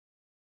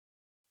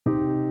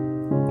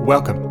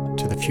Welcome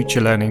to the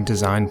Future Learning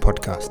Design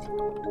podcast.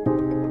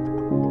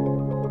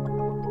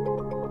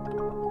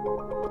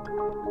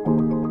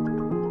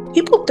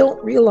 People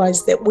don't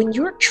realize that when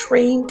you're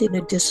trained in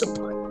a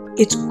discipline,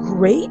 it's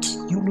great,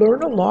 you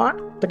learn a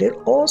lot, but it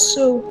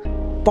also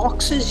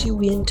boxes you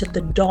into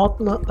the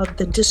dogma of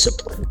the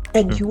discipline,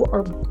 and you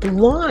are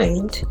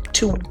blind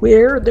to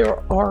where there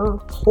are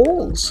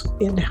holes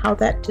in how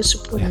that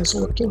discipline is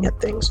looking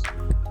at things.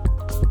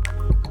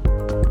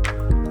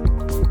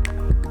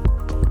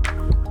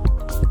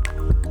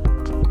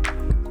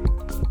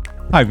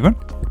 Hi everyone,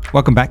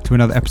 welcome back to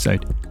another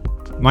episode.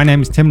 My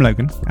name is Tim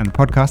Logan and the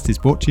podcast is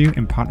brought to you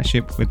in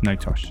partnership with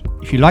Notosh.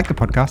 If you like the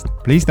podcast,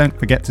 please don't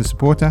forget to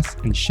support us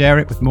and share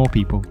it with more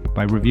people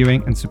by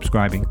reviewing and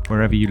subscribing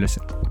wherever you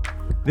listen.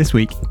 This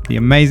week, the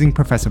amazing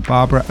Professor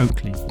Barbara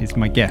Oakley is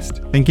my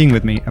guest, thinking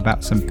with me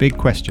about some big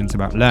questions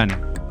about learning,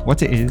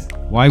 what it is,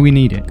 why we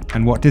need it,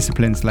 and what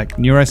disciplines like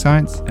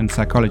neuroscience and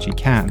psychology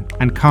can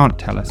and can't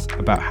tell us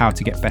about how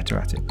to get better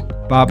at it.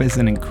 Barb is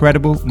an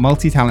incredible,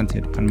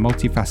 multi-talented and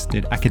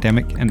multifaceted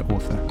academic and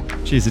author.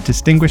 She is a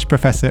distinguished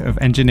professor of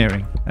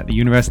engineering at the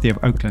University of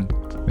Oakland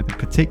with a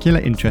particular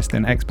interest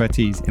and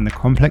expertise in the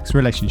complex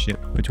relationship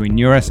between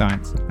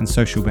neuroscience and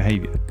social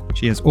behavior.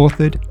 She has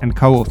authored and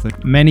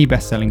co-authored many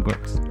best-selling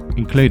books,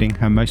 including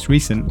her most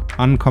recent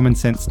Uncommon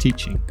Sense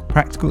Teaching,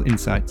 Practical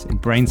Insights in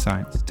Brain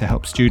Science to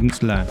Help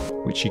Students Learn,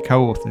 which she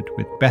co-authored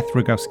with Beth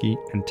Rogowski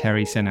and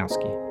Terry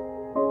Senowski.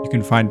 You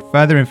can find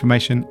further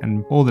information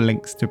and all the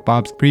links to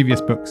Barb's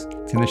previous books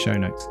in the show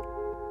notes.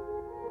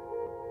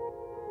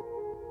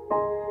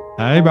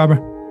 Hey, Barbara.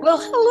 Well,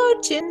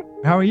 hello, Tim.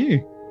 How are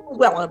you?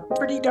 Well, I'm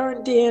pretty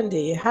darn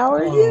dandy. How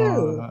are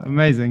you?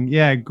 Amazing.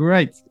 Yeah,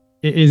 great.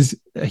 It is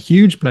a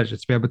huge pleasure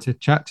to be able to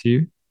chat to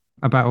you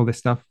about all this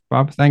stuff,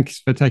 Barb. Thanks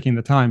for taking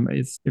the time.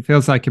 It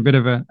feels like a bit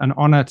of an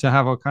honor to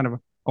have a kind of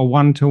a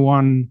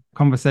one-to-one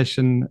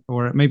conversation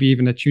or maybe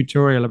even a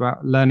tutorial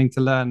about learning to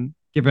learn,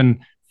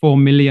 given 4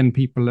 million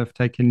people have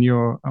taken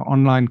your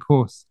online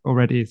course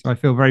already. So I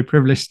feel very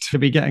privileged to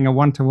be getting a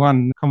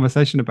one-to-one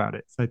conversation about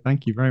it. So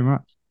thank you very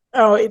much.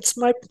 Oh, it's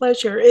my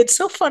pleasure. It's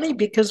so funny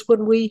because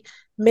when we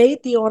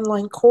made the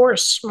online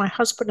course, my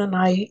husband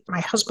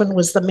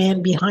was the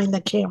man behind the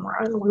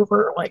camera, and we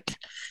were like,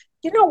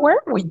 where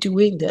are we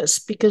doing this?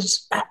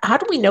 Because how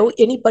do we know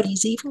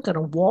anybody's even going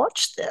to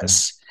watch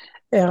this?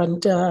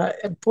 And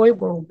boy,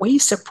 we're way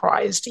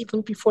surprised. Even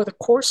before the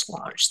course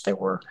launched, there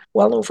were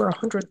well over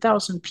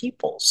 100,000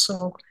 people.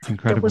 So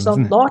there was a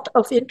lot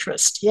of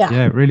interest. Yeah,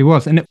 it really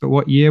was. And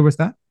what year was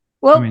that?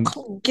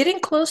 Well, getting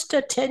close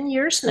to 10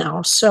 years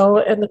now. So,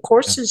 and the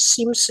course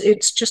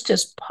it's just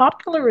as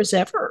popular as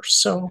ever.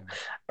 So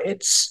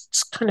it's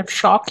kind of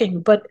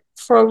shocking. But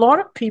for a lot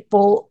of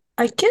people,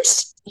 I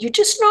guess you're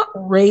just not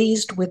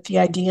raised with the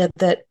idea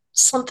that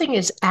something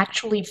is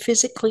actually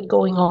physically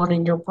going on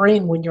in your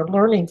brain when you're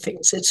learning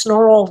things. It's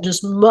not all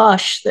just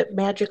mush that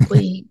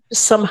magically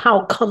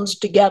somehow comes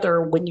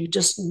together when you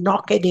just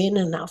knock it in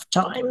enough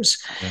times.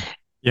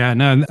 Yeah,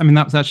 no, I mean,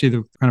 that's actually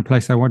the kind of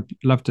place I would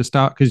love to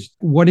start, because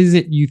what is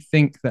it you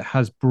think that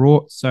has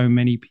brought so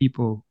many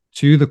people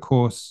to the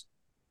course?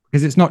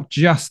 Because it's not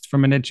just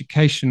from an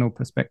educational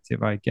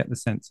perspective, I get the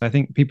sense. I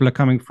think people are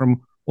coming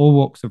from all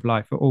walks of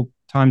life at all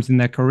times in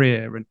their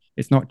career. And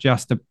it's not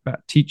just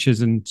about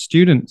teachers and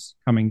students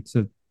coming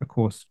to the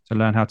course to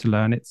learn how to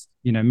learn. It's,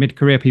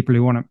 mid-career people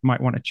who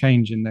might want to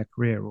change in their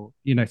career, or,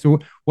 so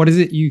what is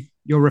it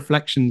your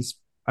reflections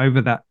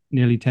over that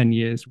nearly 10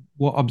 years,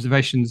 what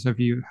observations have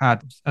you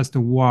had as to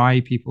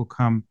why people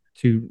come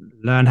to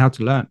learn how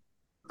to learn?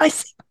 I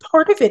think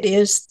part of it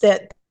is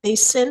that they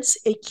sense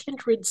a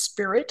kindred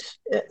spirit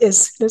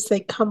as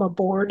they come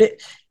aboard,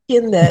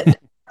 in that,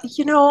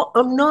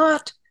 I'm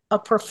not a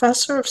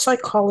professor of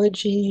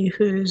psychology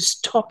who's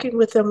talking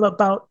with them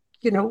about,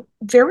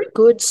 very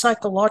good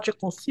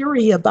psychological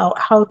theory about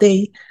how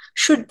they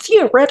should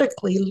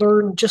theoretically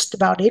learn just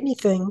about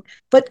anything.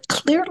 But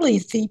clearly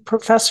the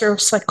professor of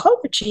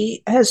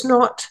psychology has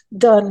not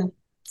done,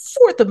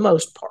 for the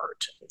most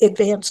part,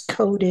 advanced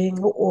coding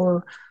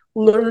or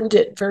learned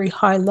at very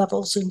high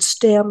levels in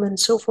STEM and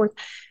so forth.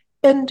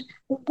 And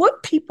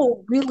what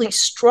people really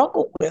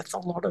struggle with a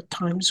lot of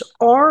times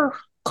are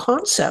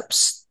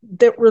concepts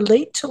that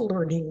relate to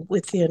learning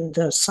within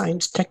the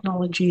science,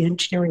 technology,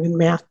 engineering, and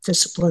math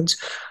disciplines,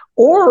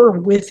 or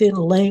within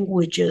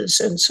languages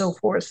and so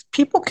forth.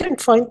 People can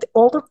find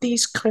all of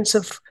these kinds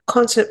of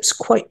concepts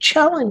quite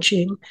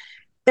challenging.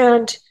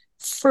 And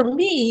for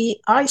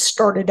me, I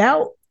started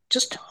out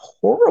just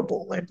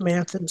horrible at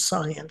math and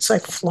science. I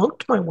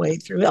flunked my way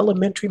through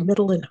elementary,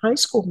 middle, and high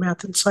school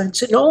math and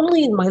science. And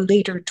only in my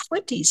later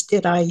 20s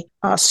did I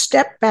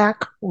step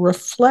back,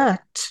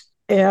 reflect,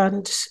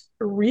 and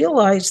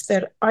realized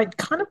that I'd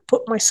kind of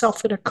put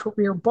myself in a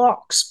career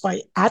box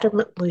by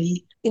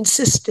adamantly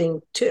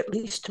insisting, to at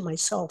least to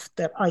myself,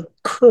 that I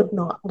could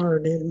not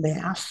learn in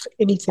math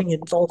anything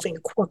involving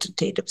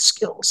quantitative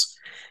skills.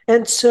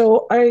 And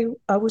so I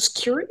was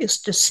curious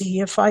to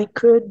see if I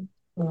could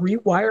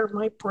rewire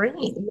my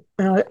brain.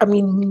 I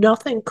mean,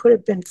 nothing could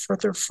have been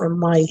further from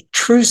my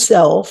true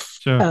self,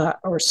 Sure.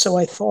 or so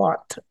I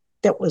thought,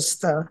 that was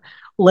the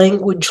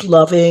language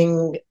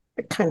loving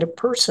kind of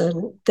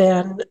person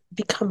than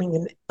becoming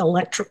an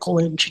electrical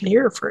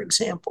engineer, for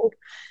example.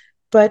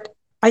 But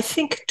I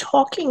think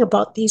talking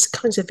about these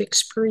kinds of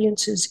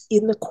experiences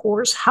in the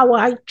course, how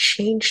I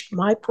changed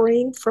my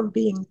brain from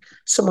being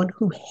someone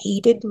who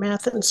hated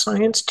math and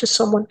science to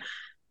someone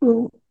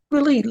who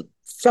really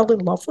fell in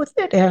love with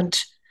it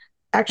and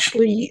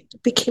actually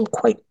became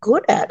quite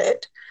good at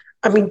it.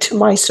 I mean, to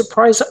my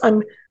surprise,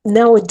 I'm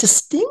now a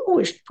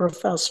distinguished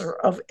professor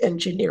of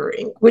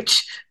engineering,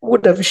 which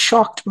would have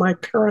shocked my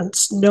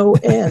parents no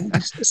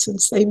end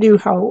since they knew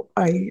how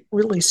I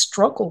really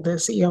struggled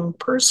as a young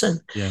person.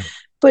 Yeah.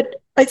 But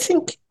I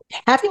think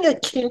having a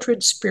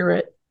kindred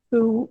spirit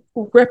who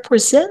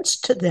represents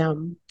to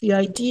them the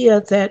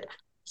idea that,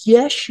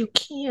 yes, you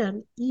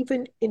can,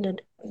 even in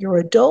your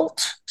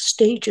adult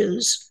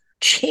stages,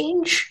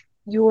 change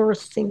your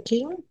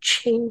thinking,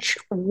 change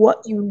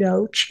what you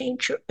know,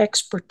 change your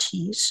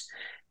expertise.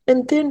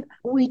 And then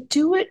we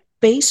do it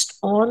based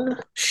on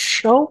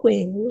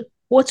showing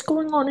what's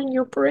going on in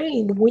your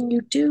brain when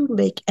you do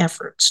make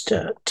efforts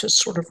to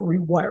sort of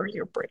rewire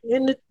your brain.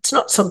 And it's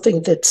not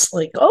something that's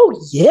like, oh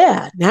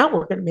yeah, now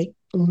we're going to make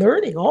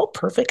learning all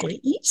perfectly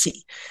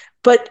easy.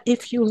 But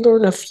if you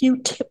learn a few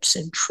tips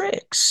and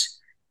tricks,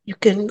 you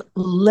can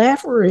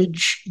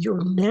leverage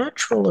your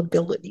natural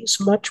abilities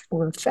much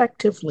more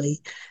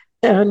effectively,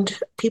 and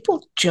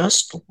people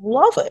just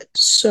love it. Yeah.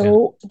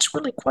 So it's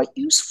really quite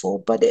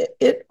useful, but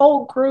it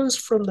all grows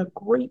from the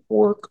great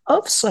work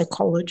of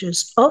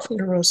psychologists, of Sure.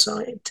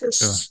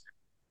 neuroscientists.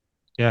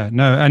 Yeah,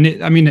 no,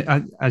 and I mean,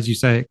 as you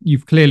say,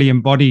 you've clearly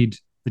embodied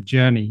the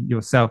journey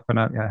yourself. And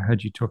I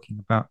heard you talking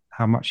about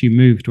how much you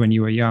moved when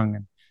you were young,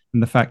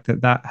 and the fact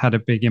that that had a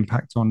big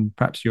impact on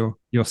perhaps your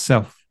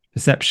self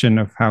perception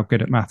of how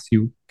good at maths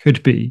you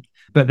could be.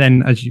 But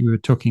then, as you were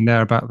talking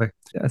there about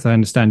as I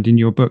understand in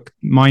your book,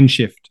 mind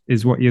shift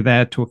is what you're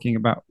there talking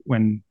about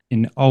when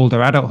in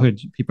older adulthood,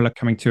 people are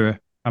coming to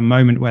a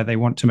moment where they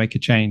want to make a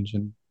change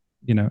and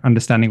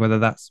understanding whether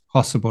that's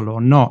possible or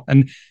not.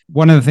 And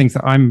one of the things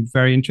that I'm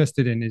very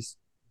interested in is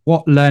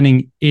what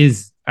learning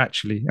is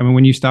actually. I mean,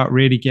 when you start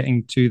really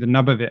getting to the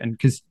nub of it, and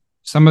because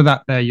some of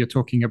that there, you're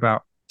talking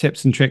about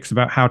tips and tricks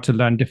about how to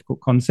learn difficult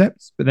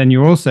concepts, but then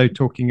you're also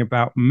talking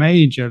about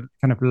major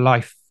kind of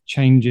life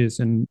changes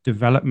and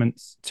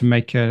developments to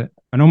make an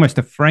almost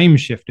a frame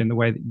shift in the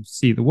way that you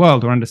see the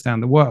world or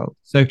understand the world.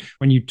 So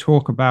when you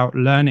talk about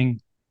learning,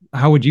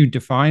 how would you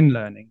define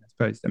learning?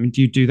 I mean,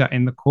 do you do that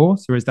in the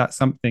course, or is that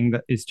something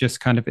that is just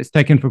kind of, it's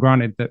taken for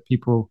granted that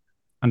people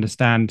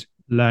understand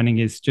learning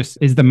is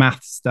the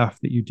math stuff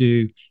that you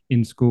do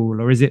in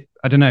school, or is it,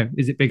 I don't know,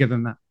 is it bigger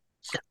than that?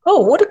 Oh,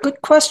 what a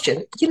good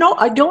question.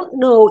 I don't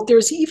know.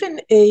 There's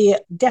even a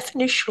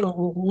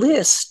definitional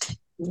list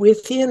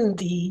within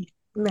the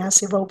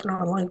massive open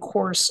online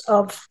course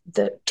of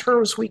the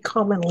terms we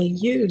commonly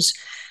use.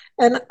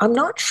 And I'm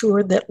not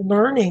sure that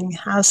learning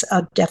has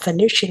a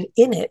definition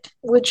in it,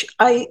 which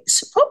I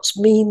suppose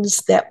means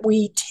that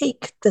we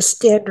take the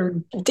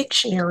standard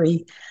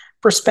dictionary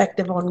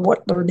perspective on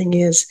what learning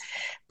is.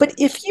 But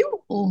if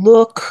you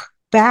look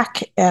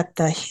back at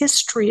the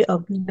history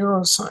of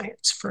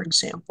neuroscience, for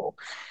example,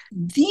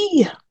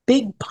 the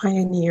big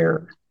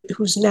pioneer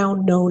who's now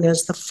known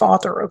as the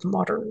father of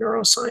modern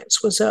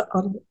neuroscience was a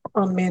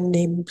man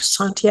named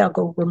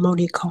Santiago Ramon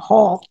y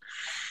Cajal.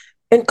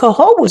 And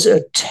Cajal was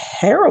a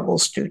terrible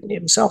student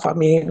himself. I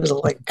mean, he was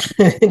like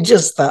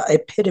just the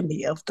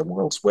epitome of the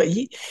world's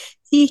way.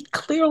 He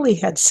clearly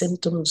had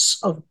symptoms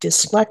of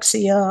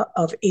dyslexia,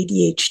 of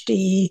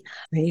ADHD.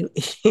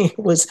 He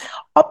was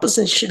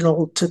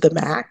oppositional to the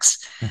max,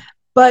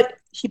 but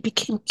he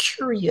became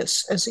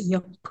curious as a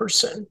young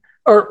person,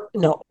 or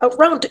no,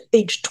 around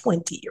age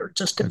 20 or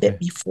just a bit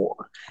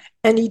before.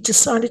 And he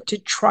decided to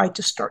try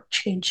to start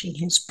changing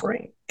his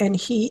brain. And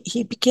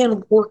he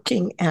began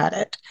working at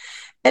it.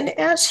 And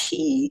as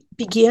he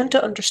began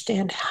to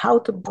understand how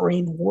the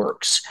brain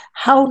works,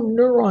 how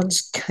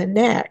neurons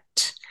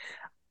connect,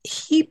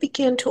 he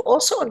began to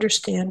also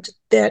understand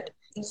that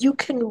you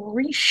can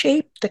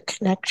reshape the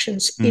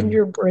connections in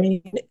your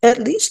brain, at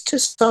least to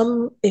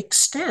some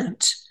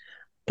extent,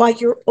 by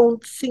your own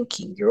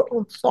thinking, your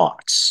own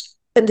thoughts,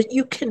 and that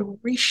you can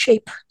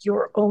reshape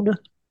your own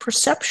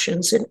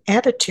perceptions and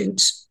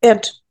attitudes,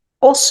 and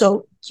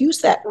also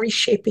use that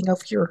reshaping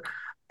of your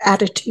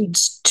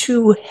attitudes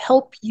to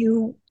help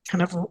you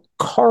kind of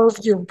carve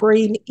your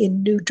brain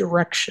in new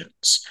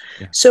directions.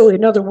 Yeah. So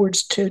in other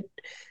words,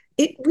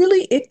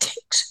 it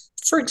takes,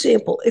 for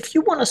example, if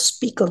you want to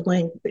speak a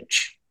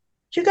language,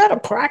 you got to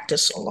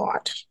practice a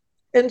lot.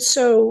 And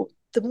so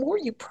the more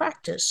you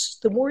practice,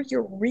 the more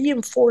you're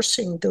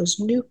reinforcing those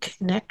new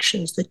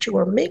connections that you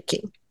are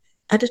making.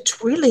 And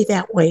it's really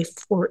that way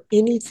for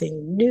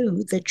anything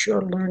new that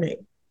you're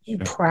learning. You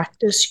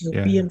practice, you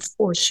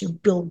reinforce, you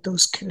build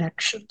those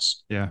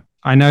connections. Yeah.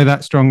 I know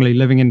that strongly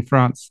living in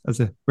France as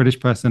a British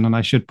person, and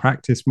I should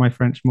practice my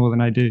French more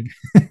than I do.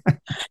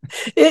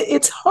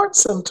 It's hard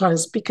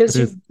sometimes It because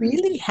is. you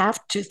really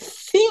have to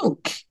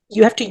think.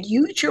 You have to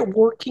use your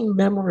working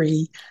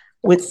memory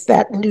with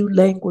that new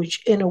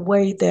language in a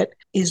way that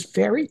is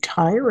very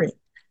tiring.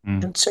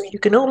 Mm. And so you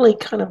can only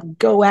kind of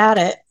go at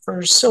it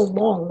for so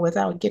long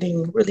without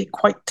getting really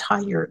quite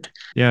tired.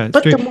 Yeah, it's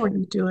But true. the more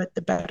you do it,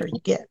 the better you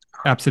get.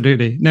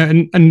 Absolutely. No,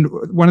 and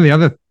one of the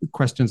other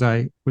questions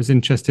I was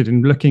interested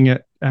in looking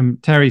at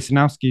Terry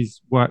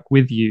Sinowski's work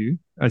with you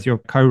as your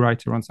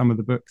co-writer on some of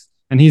the books,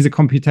 and he's a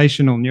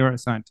computational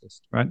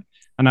neuroscientist, right?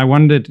 And I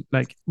wondered,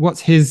 like,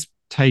 what's his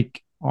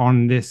take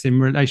on this in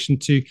relation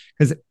to,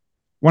 because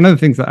one of the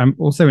things that I'm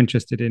also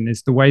interested in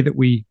is the way that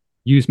we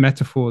use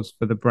metaphors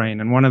for the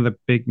brain. And one of the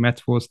big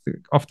metaphors that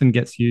often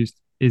gets used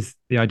is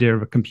the idea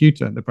of a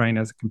computer, the brain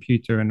as a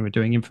computer, and we're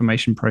doing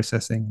information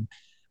processing.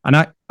 And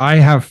I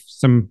have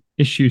some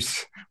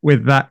issues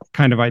with that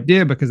kind of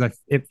idea because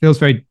it feels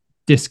very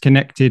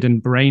disconnected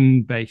and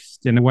brain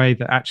based in a way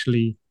that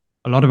actually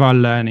a lot of our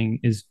learning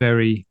is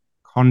very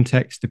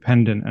context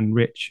dependent and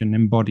rich and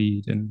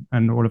embodied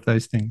and all of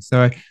those things.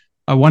 So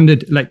I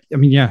wondered, like, I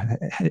mean, yeah,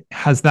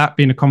 has that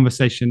been a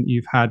conversation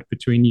you've had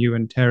between you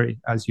and Terry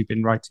as you've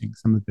been writing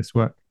some of this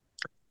work?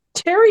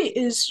 Terry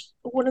is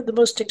one of the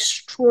most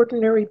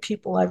extraordinary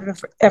people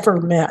I've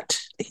ever met.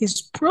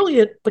 He's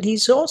brilliant, but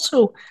he's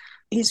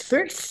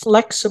very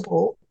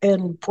flexible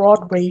and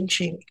broad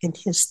ranging in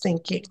his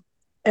thinking.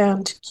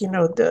 And,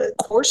 the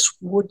course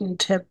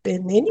wouldn't have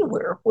been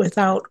anywhere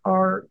without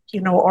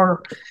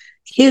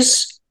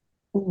his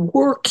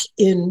work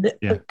in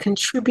Yeah.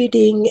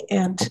 contributing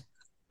and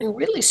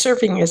really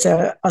serving as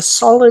a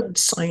solid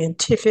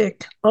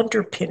scientific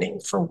underpinning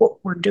for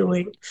what we're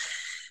doing.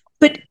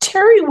 But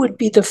Terry would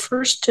be the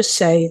first to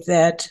say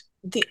that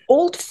the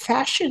old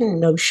fashioned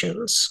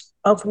notions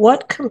of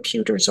what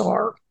computers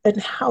are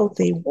and how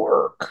they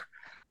work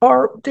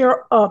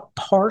they're a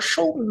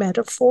partial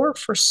metaphor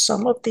for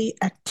some of the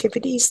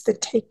activities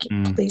that take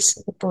Mm, place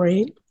in the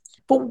brain.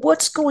 But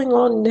what's going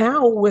on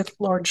now with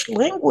large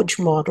language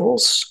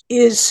models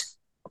is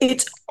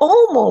it's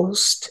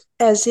almost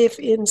as if,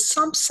 in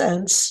some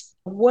sense,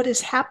 what is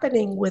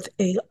happening with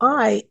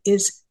AI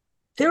is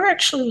they're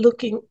actually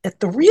looking at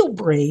the real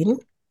brain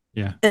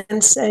yeah.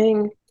 and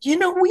saying, we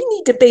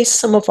need to base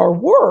some of our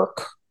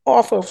work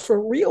off of a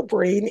real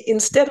brain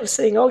instead of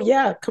saying, oh,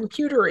 yeah, a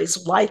computer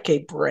is like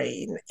a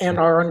brain and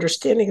Sure. our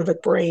understanding of a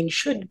brain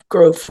should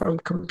grow from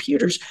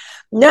computers.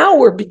 Now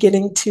we're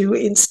beginning to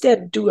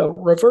instead do a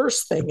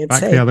reverse thing and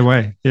Back the say, other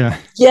way. Yeah.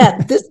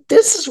 yeah,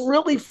 this is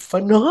really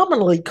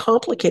phenomenally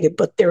complicated,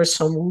 but there's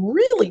some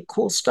really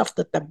cool stuff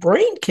that the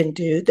brain can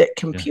do that Yeah.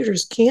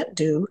 computers can't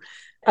do.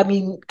 I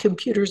mean,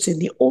 computers in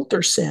the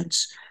older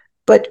sense,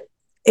 but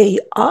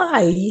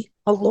AI,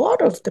 a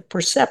lot of the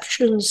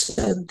perceptions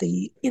and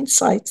the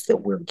insights that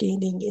we're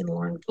gaining in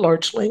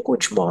large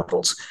language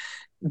models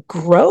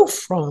grow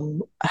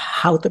from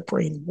how the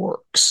brain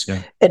works.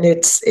 Yeah. And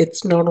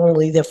it's not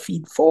only the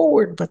feed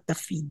forward, but the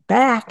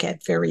feedback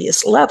at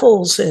various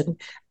levels,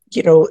 and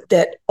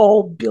that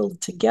all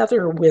build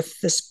together with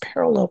this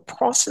parallel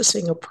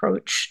processing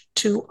approach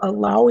to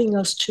allowing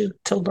us to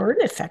learn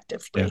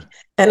effectively. Yeah.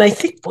 And I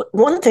think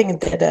one thing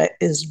that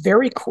is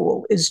very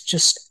cool is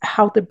just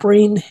how the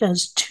brain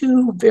has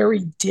two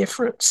very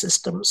different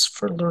systems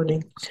for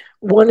learning.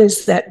 One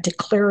is that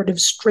declarative,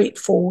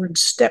 straightforward,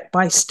 step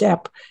by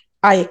step.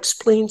 I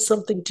explain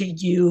something to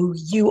you,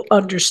 you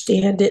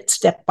understand it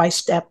step by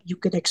step, you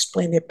can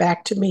explain it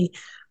back to me,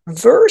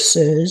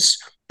 versus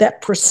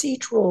that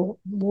procedural,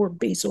 more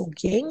basal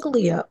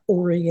ganglia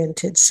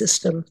oriented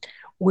system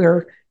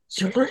where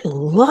you're learning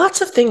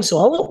lots of things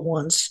all at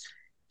once.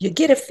 You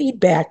get a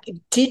feedback.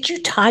 Did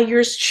you tie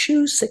your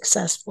shoes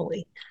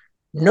successfully?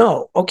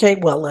 No. Okay,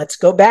 well, let's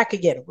go back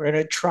again. We're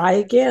going to try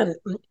again.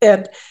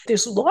 And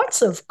there's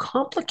lots of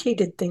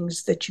complicated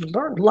things that you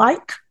learn,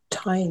 like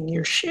tying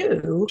your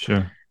shoe,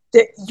 Sure.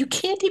 that you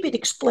can't even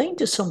explain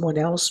to someone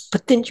else,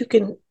 but then you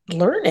can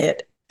learn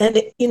it. And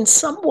in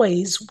some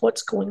ways,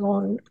 what's going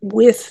on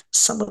with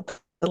some of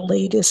the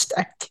latest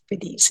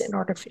activities in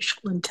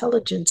artificial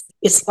intelligence,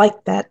 it's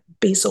like that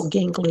basal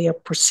ganglia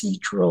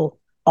procedural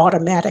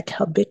automatic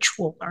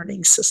habitual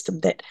learning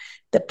system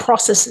that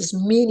processes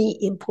many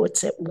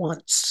inputs at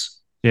once.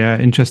 Yeah,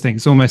 interesting.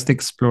 It's almost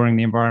exploring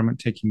the environment,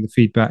 taking the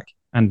feedback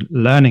and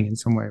learning in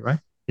some way, right?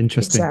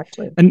 Interesting.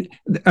 Exactly. And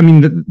I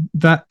mean,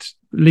 that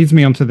leads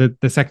me on to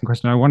the second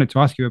question I wanted to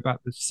ask you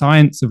about the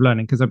science of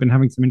learning, because I've been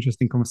having some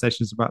interesting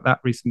conversations about that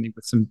recently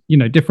with some,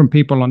 different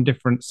people on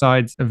different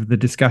sides of the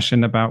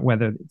discussion about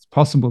whether it's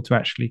possible to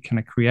actually kind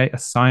of create a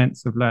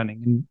science of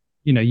learning. And,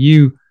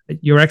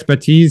 your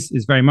expertise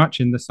is very much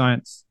in the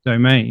science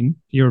domain.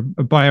 You're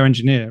a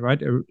bioengineer, right?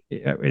 Is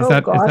Oh that is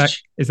that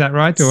gosh, is that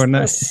right or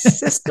no? a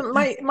system.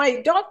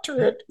 My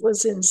doctorate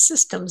was in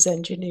systems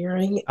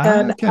engineering, Ah,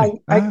 and I,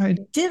 okay. I Ah,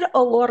 did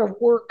a lot of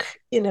work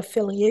in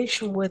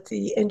affiliation with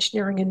the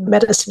Engineering and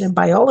Medicine and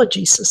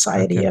Biology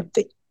Society okay. of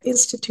the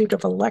Institute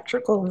of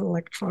Electrical and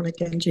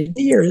Electronic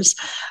Engineers.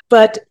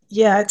 But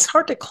yeah, it's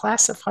hard to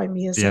classify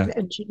me as Yeah. an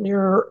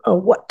engineer,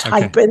 what Okay.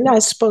 type, and I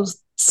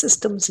suppose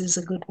systems is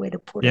a good way to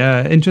put it.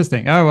 Yeah,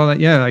 interesting. Oh, well,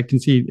 yeah, I can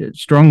see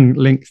strong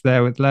links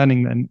there with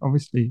learning then,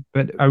 obviously.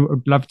 But I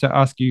would love to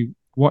ask you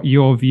what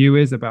your view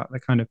is about the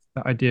kind of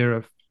the idea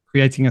of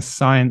creating a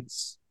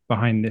science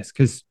behind this.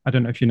 Because I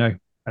don't know if you know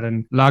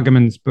Alan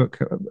Lagerman's book,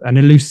 An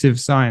Elusive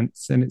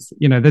Science. And it's,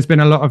 there's been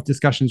a lot of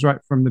discussions right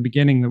from the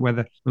beginning that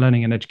whether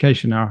learning and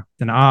education are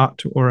an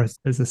art or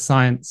as a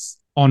science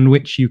on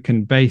which you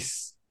can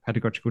base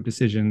pedagogical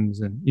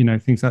decisions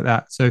and, things like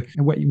that. So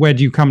where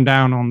do you come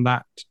down on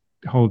that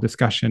whole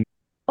discussion?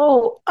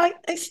 Oh, I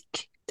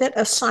think that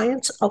a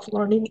science of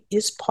learning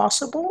is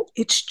possible.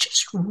 It's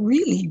just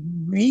really,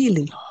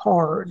 really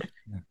hard.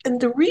 Yeah. And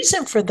the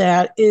reason for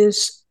that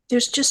is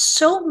there's just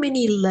so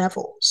many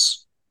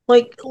levels.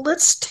 Like,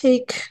 let's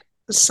take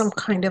some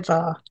kind of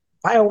a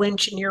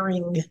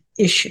bioengineering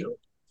issue.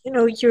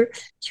 You're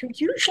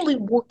usually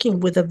working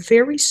with a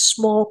very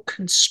small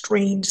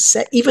constrained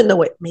set, even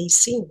though it may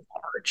seem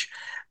large,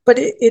 but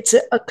it's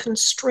a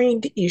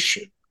constrained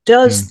issue.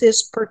 Does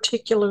this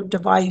particular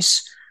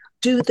device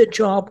do the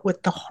job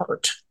with the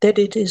heart that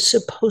it is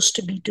supposed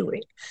to be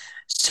doing?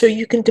 So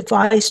you can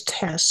devise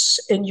tests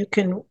and you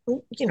can,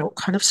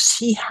 kind of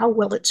see how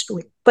well it's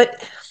doing.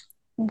 But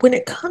when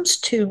it comes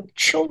to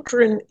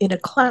children in a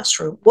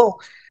classroom, well,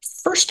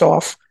 first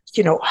off,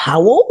 how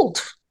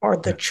old are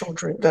the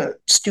children, the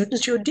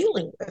students you're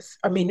dealing with?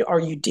 I mean, are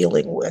you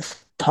dealing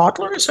with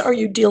toddlers? Are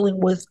you dealing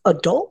with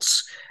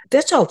adults?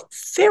 That's a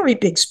very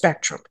big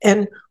spectrum.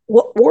 And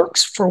what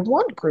works for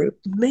one group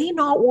may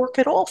not work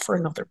at all for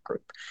another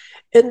group.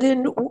 And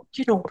then,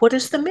 what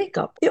is the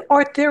makeup?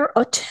 Are there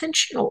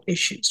attentional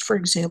issues, for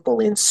example,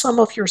 in some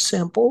of your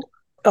sample,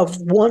 of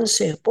one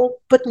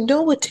sample, but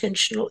no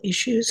attentional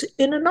issues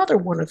in another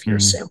one of your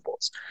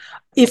samples?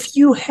 If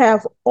you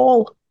have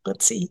all,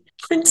 let's see,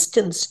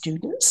 Princeton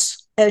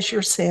students as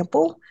your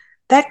sample,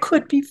 that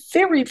could be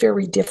very,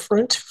 very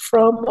different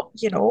from,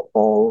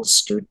 all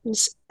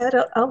students at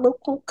a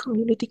local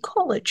community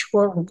college who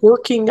are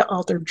working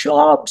other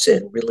jobs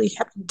and really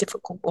having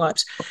difficult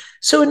lives.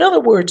 So in other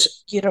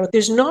words,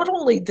 there's not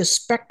only the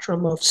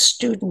spectrum of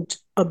student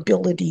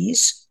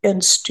abilities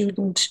and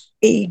student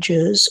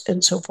ages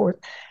and so forth,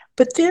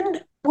 but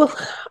then, well,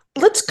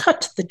 let's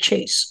cut to the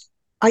chase.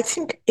 I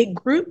think a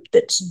group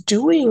that's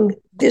doing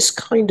this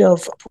kind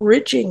of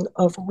bridging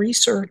of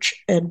research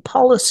and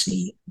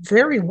policy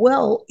very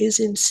well is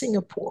in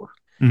Singapore.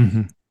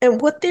 Mm-hmm. And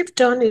what they've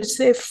done is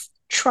they've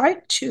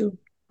tried to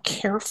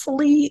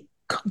carefully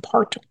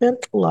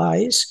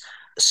compartmentalize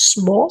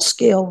small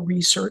scale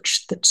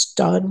research that's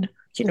done,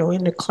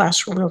 in a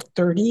classroom of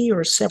 30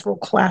 or several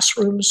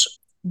classrooms,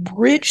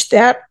 bridge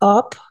that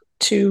up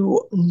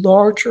to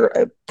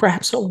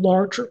perhaps a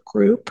larger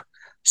group,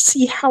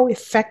 see how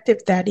effective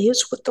that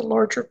is with the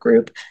larger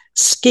group,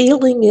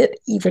 scaling it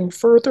even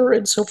further,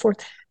 and so forth.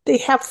 They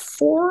have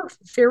 4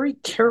 very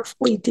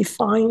carefully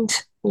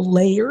defined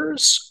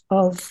layers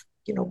of,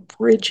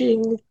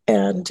 bridging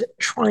and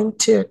trying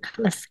to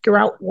kind of figure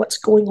out what's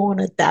going on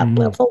at that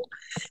level.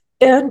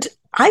 And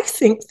I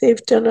think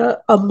they've done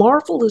a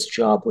marvelous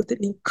job with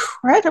an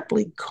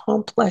incredibly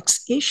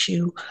complex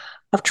issue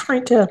of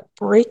trying to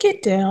break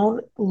it down,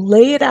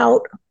 lay it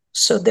out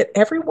so that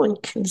everyone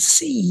can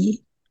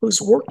see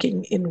who's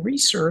working in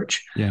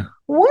research,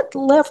 what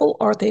level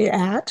are they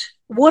at?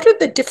 What are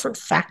the different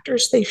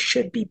factors they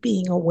should be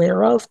being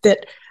aware of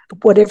that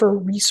whatever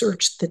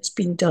research that's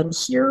being done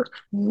here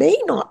may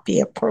not be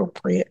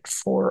appropriate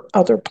for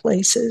other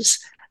places?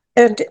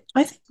 And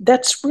I think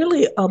that's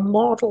really a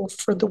model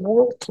for the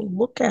world to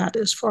look at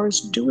as far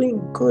as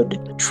doing good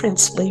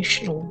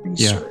translational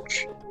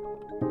research.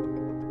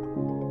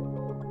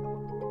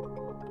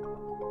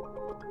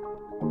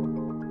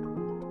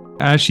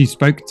 I actually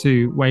spoke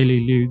to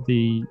Weili Liu,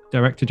 the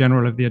Director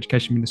General of the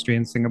Education Ministry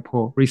in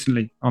Singapore,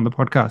 recently on the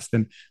podcast,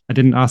 and I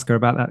didn't ask her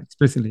about that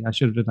explicitly. I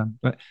should have done,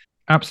 but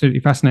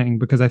absolutely fascinating,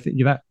 because I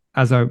think that,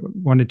 as I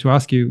wanted to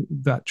ask you,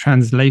 that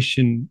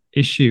translation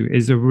issue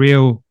is a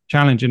real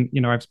challenge. And,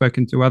 I've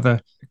spoken to other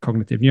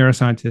cognitive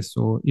neuroscientists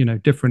or,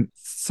 different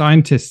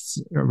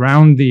scientists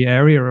around the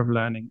area of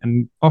learning,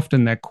 and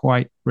often they're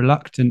quite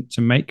reluctant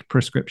to make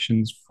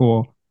prescriptions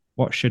for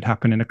what should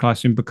happen in a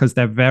classroom because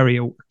they're very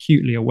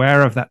acutely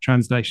aware of that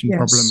translation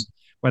problem,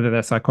 whether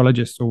they're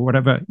psychologists or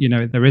whatever.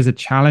 There is a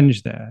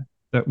challenge there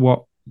that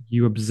what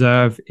you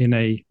observe in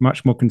a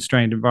much more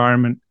constrained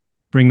environment,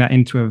 bring that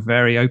into a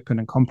very open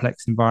and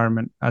complex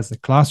environment as a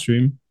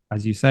classroom,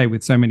 as you say,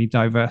 with so many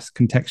diverse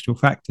contextual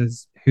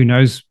factors. Who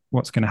knows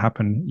what's going to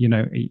happen?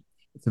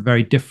 It's a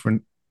very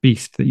different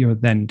beast that you're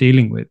then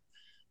dealing with.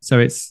 So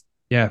it's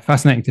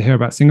fascinating to hear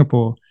about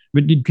Singapore.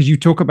 But because you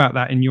talk about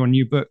that in your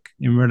new book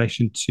in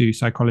relation to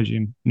psychology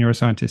and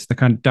neuroscientists, the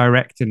kind of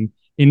direct and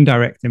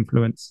indirect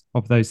influence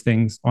of those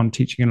things on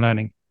teaching and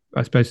learning.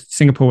 I suppose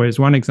Singapore is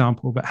one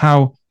example, but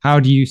how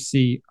do you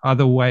see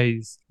other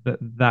ways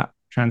that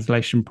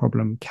translation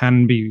problem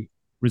can be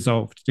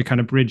resolved to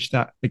kind of bridge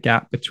the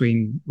gap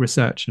between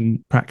research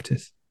and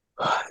practice?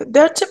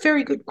 That's a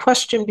very good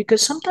question,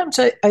 because sometimes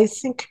I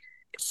think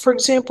For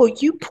example,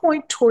 you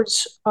point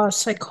towards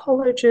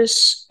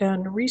psychologists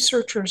and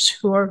researchers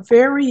who are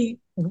very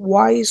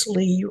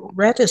wisely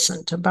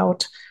reticent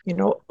about,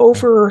 Yeah,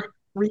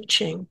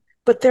 overreaching.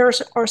 But there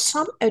are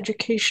some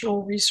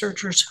educational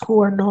researchers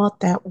who are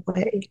not that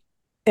way.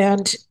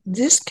 And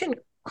this can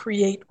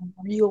create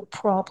real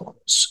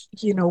problems.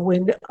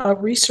 When a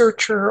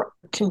researcher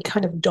can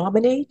kind of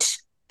dominate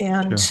sure.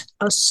 and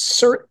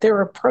assert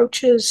their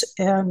approaches.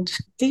 And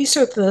these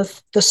are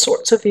the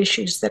sorts of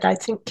issues that I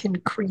think can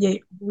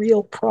create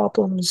real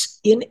problems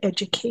in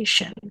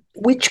education,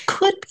 which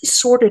could be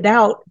sorted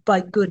out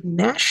by good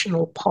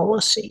national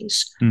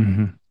policies.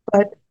 Hmm.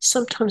 But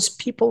sometimes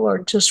people are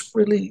just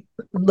really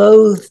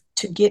loath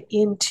to get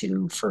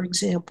into, for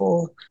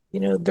example,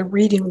 the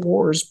reading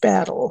wars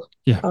battle,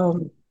 Yeah,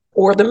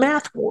 or the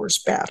math wars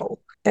battle.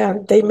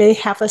 And they may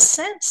have a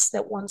sense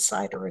that one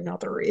side or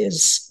another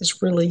is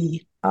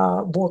really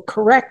more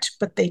correct,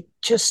 but they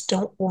just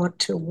don't want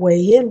to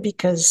weigh in,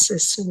 because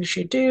as soon as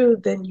you do,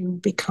 then you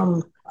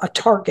become a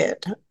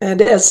target.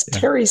 And as yeah,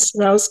 Terry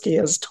Snowski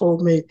has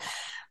told me,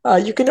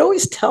 you can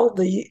always tell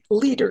the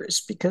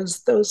leaders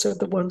because those are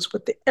the ones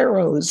with the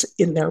arrows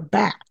in their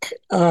back.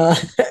 true.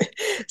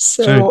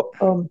 So,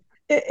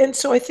 and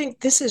so I think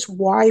this is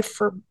why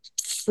for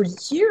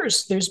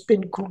years there's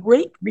been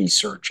great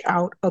research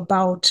out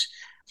about,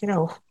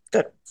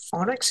 that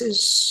phonics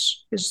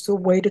is the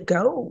way to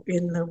go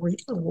in the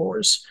reading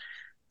wars,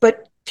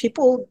 but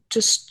people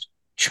just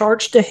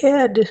charged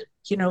ahead.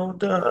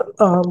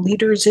 The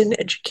leaders in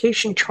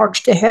education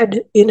charged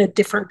ahead in a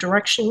different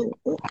direction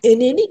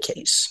in any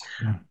case.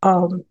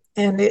 Yeah.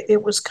 And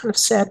it was kind of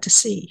sad to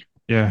see.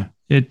 Yeah,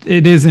 it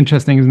is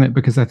interesting, isn't it?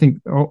 Because I think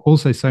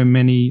also so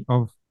many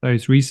of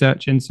those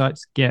research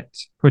insights get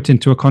put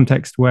into a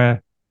context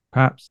where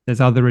perhaps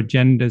there's other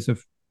agendas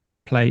of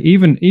play,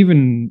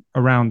 even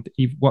around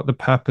what the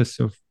purpose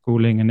of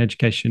schooling and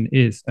education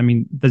is. I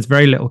mean, there's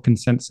very little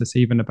consensus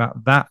even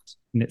about that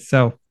in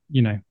itself.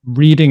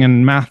 Reading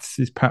and maths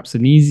is perhaps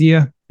an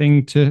easier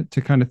thing to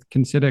kind of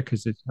consider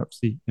because it's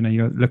obviously,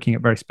 you're looking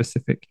at very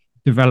specific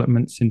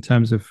developments in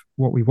terms of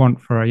what we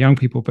want for our young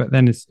people. But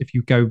then if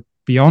you go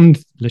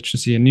beyond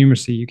literacy and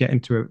numeracy, you get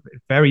into a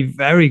very,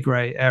 very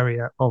gray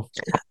area of,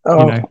 you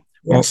Oh, know,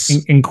 or yes.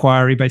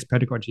 inquiry-based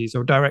pedagogies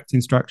or direct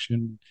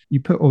instruction. You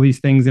put all these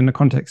things in the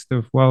context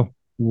of, well,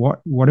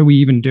 what are we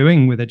even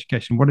doing with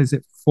education? What is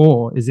it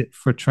for? Is it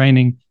for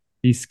training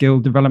these skill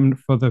development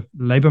for the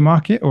labor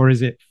market, or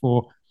is it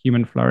for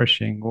human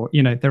flourishing? Or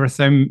there's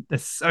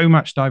so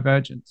much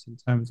divergence in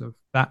terms of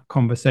that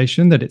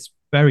conversation that it's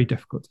very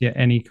difficult to get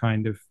any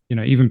kind of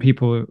even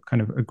people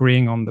kind of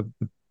agreeing on the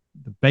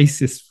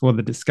basis for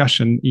the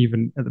discussion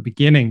even at the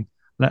beginning,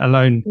 let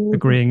alone Mhm.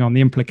 agreeing on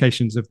the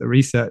implications of the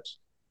research.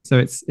 So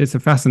it's a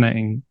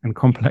fascinating and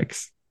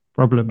complex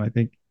problem, I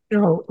think.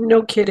 No,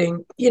 no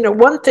kidding.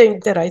 One thing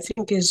that I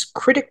think is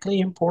critically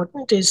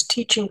important is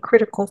teaching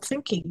critical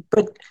thinking.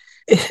 But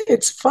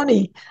it's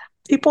funny,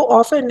 people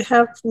often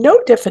have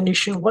no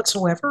definition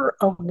whatsoever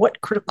of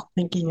what critical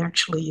thinking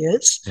actually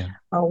is. Yeah.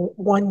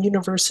 One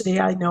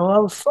university I know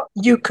of,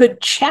 you could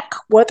check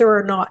whether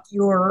or not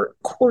your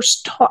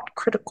course taught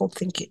critical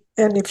thinking.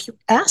 And if you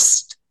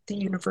asked the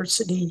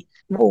university,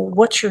 well,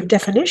 what's your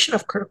definition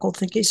of critical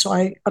thinking? So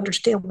I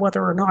understand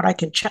whether or not I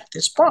can check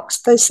this box.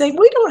 They say,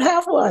 we don't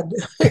have one.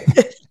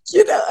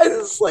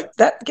 It's like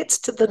that gets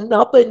to the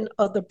nubbin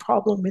of the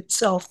problem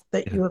itself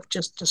that Yeah. you have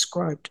just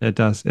described. It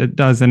does.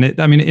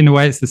 And I mean, in a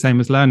way, it's the same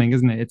as learning,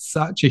 isn't it? It's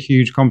such a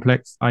huge,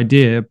 complex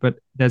idea, but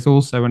there's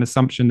also an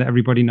assumption that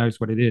everybody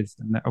knows what it is.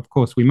 And that, of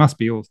course, we must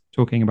be all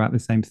talking about the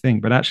same thing,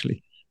 but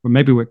actually, well,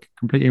 maybe we're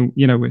completely,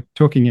 we're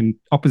talking in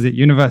opposite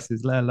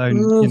universes, let alone,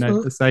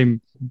 Mm-hmm. the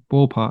same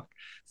ballpark.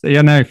 So,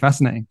 yeah, no,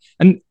 fascinating.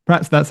 And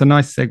perhaps that's a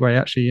nice segue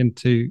actually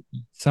into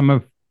some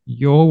of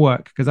your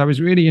work, because I was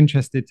really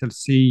interested to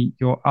see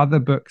your other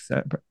books,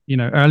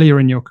 earlier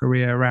in your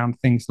career around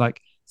things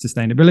like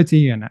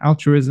sustainability and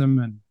altruism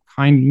and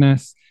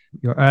kindness,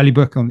 your early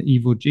book on the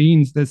evil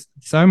genes. There's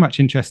so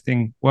much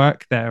interesting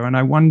work there. And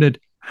I wondered,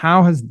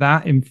 how has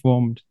that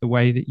informed the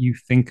way that you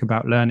think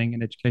about learning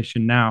and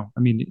education now?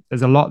 I mean,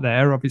 there's a lot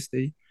there,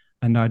 obviously,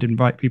 and I'd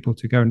invite people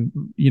to go and,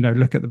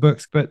 look at the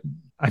books. But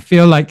I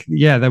feel like,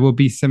 yeah, there will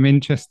be some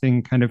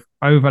interesting kind of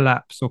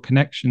overlaps or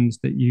connections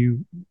that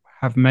you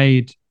have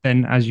made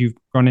then as you've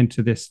gone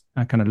into this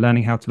kind of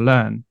learning how to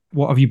learn.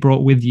 What have you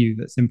brought with you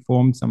that's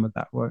informed some of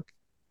that work?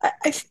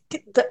 I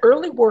think the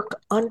early work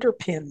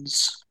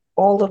underpins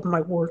all of my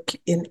work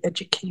in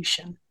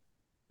education.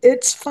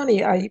 It's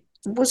funny, I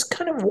was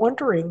kind of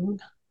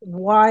wondering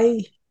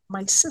why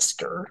my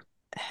sister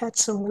had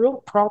some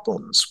real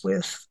problems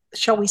with,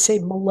 shall we say,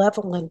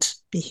 malevolent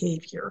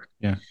behavior.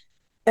 Yeah.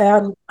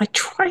 And I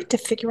tried to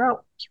figure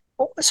out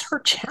what was her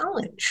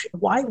challenge?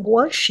 Why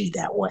was she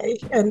that way?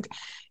 And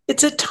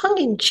it's a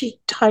tongue-in-cheek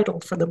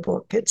title for the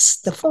book. It's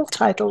the full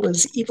title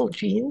is Evil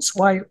Genes: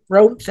 Why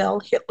Rome Fell,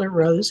 Hitler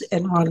Rose,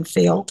 Enron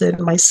Failed, and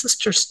My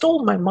Sister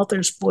Stole My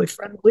Mother's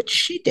Boyfriend, which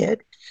she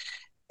did.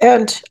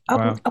 And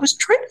Wow. I was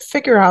trying to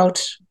figure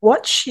out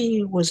what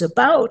she was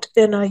about,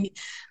 and I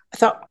I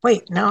thought,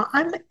 wait, now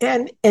I'm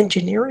an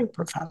engineering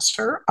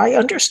professor. I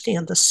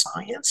understand the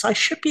science. I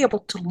should be able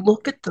to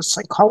look at the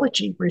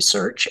psychology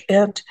research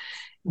and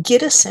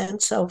get a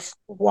sense of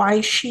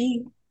why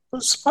she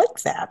was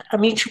like that. I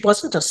mean, she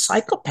wasn't a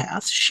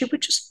psychopath. She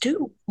would just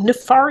do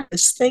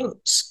nefarious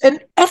things.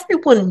 And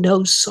everyone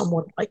knows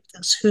someone like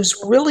this who's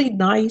really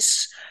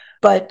nice,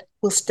 but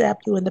will stab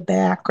you in the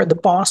back, or the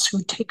boss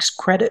who takes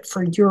credit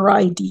for your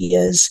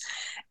ideas.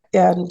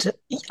 And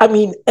I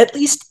mean, at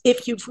least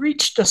if you've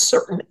reached a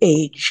certain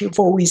age, you've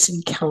always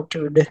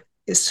encountered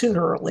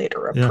sooner or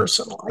later a Yeah,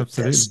 person like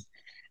absolutely. this.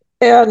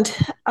 And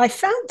I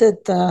found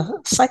that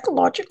the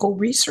psychological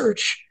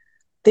research,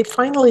 they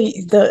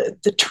finally,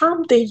 the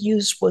term they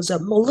used was a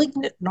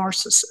malignant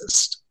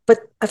narcissist. But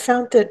I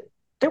found that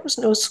there was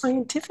no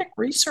scientific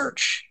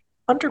research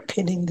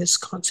underpinning this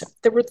concept.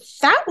 There were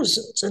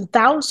thousands and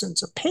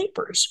thousands of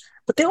papers,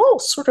 but they all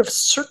sort of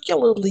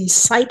circularly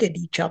cited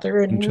each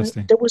other, and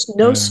Interesting. there was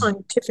no Yeah.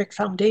 scientific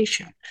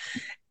foundation.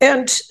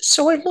 And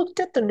so I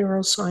looked at the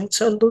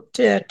neuroscience, I looked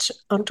at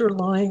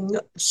underlying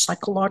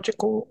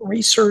psychological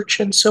research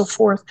and so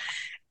forth.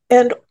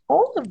 And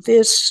all of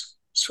this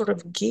sort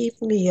of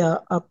gave me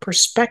a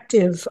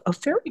perspective, a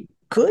very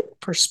good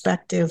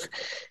perspective.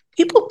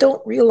 People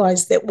don't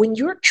realize that when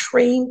you're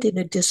trained in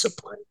a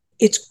discipline,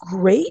 it's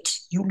great,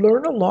 you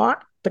learn a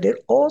lot, but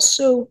it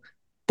also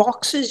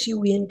boxes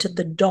you into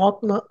the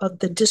dogma of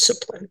the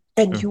discipline,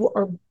 and Sure. you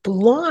are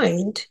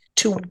blind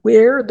to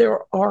where there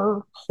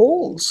are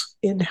holes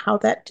in how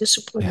that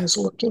discipline Yeah. is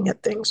looking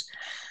at things.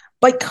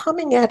 By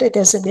coming at it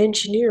as an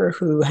engineer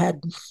who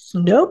had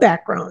no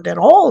background at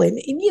all in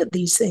any of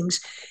these things,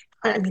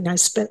 I mean, I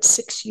spent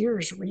 6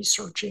 years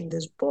researching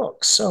this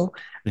book. So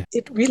Yeah.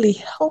 it really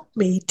helped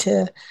me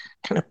to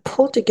kind of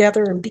pull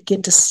together and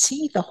begin to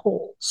see the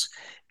holes.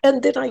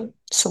 And then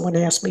someone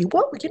asked me,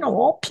 well,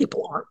 all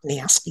people aren't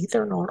nasty.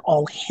 They're not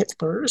all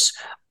Hitlers,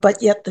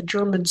 but yet the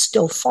Germans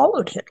still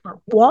followed Hitler.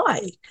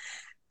 Why?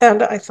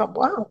 And I thought,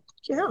 wow,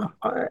 yeah.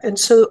 And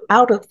so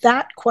out of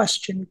that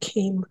question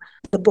came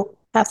the book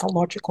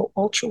Pathological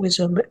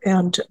Altruism,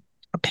 and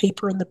a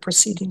paper in the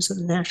Proceedings of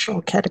the National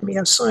Academy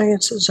of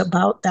Sciences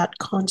about that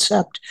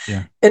concept.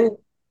 Yeah. And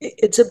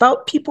it's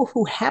about people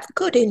who have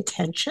good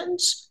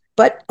intentions,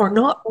 but are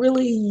not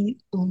really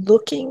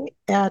looking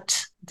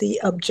at the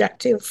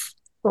objective,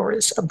 or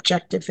as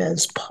objective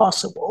as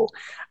possible,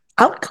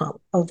 outcome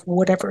of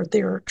whatever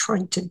they're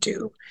trying to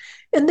do.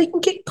 And they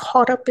can get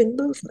caught up in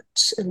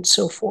movements and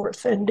so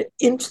forth and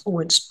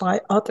influenced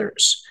by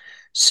others.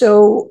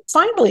 So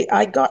finally,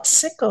 I got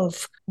sick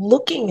of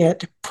looking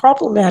at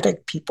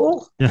problematic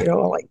people, Yeah.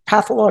 like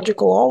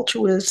pathological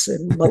altruists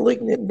and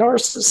malignant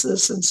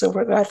narcissists and so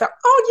forth. And I thought,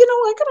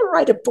 oh, I got to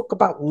write a book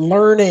about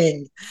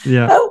learning.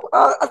 Yeah.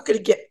 Oh, I'm going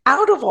to get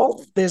out of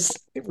all this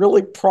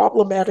really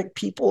problematic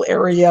people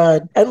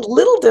area. And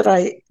little did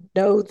I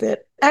know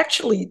that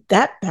actually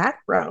that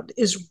background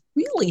is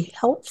really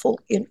helpful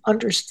in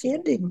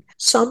understanding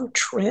some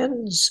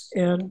trends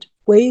and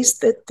ways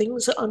that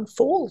things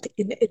unfold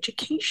in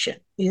education,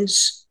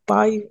 is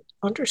by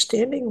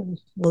understanding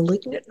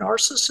malignant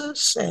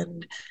narcissists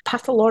and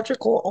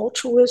pathological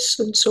altruists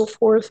and so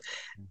forth.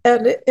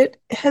 And it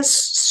has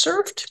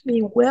served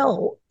me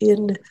well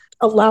in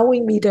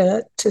allowing me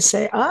to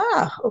say,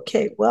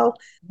 okay, well,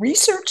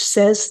 research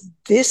says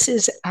this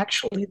is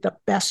actually the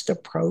best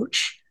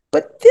approach,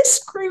 but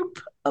this group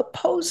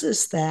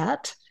opposes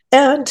that.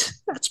 And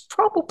that's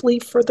probably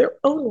for their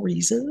own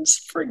reasons.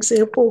 For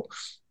example,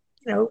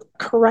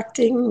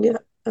 correcting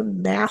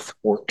math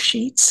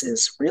worksheets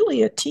is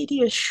really a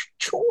tedious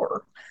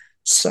chore.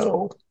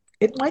 So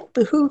it might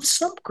behoove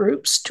some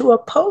groups to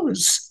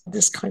oppose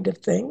this kind of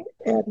thing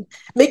and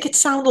make it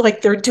sound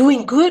like they're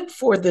doing good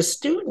for the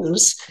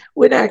students,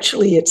 when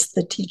actually it's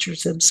the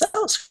teachers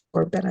themselves who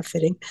are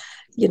benefiting.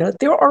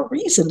 There are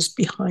reasons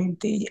behind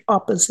the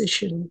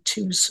opposition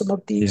to some of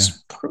Yeah.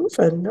 these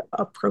proven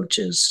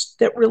approaches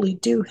that really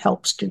do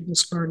help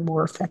students learn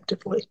more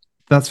effectively.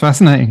 That's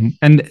fascinating.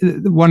 And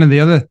one of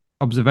the other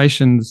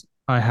observations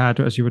I had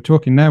as you were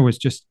talking there was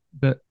just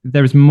that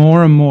there is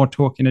more and more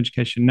talk in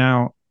education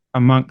now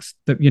amongst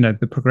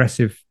the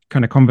progressive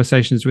kind of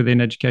conversations within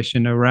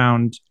education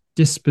around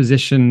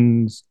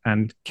dispositions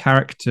and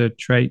character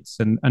traits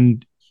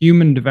and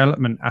human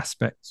development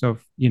aspects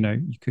of, you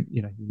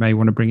may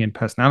want to bring in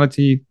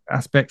personality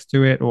aspects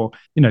to it, or,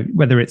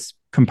 whether it's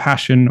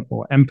compassion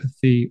or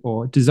empathy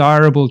or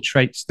desirable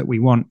traits that we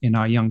want in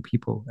our young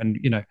people. And,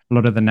 a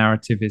lot of the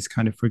narrative is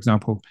kind of, for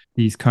example,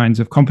 these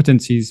kinds of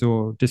competencies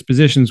or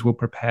dispositions will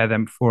prepare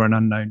them for an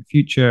unknown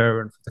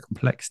future and for the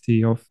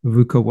complexity of the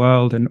VUCA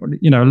world. And,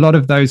 a lot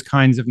of those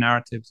kinds of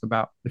narratives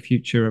about the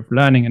future of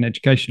learning and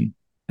education.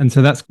 And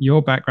so that's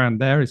your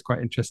background there is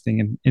quite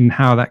interesting in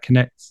how that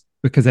connects,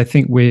 because I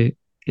think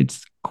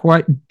it's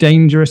quite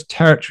dangerous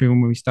territory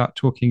when we start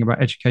talking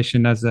about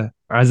education as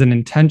an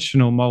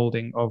intentional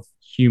molding of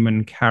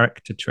human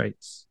character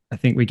traits. I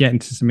think we get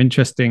into some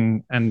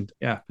interesting and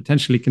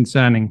potentially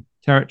concerning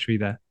territory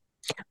there.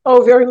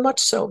 Oh, very much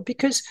so.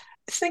 Because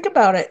think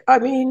about it. I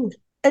mean,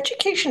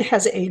 education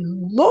has a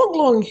long,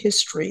 long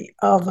history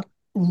of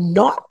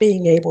not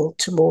being able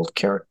to mold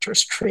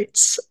character's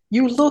traits.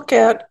 You look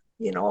at,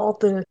 all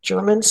the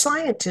German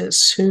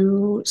scientists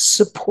who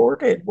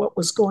supported what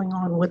was going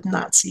on with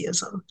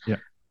Nazism. Yeah.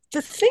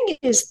 The thing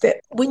is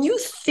that when you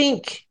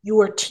think you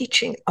are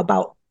teaching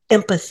about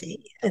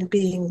empathy and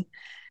being,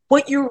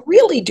 what you're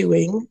really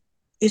doing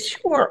is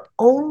you are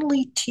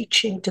only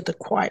teaching to the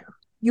choir.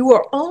 You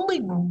are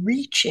only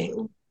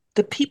reaching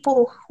the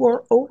people who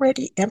are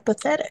already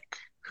empathetic,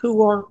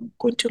 who are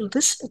going to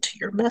listen to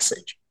your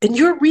message, and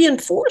you're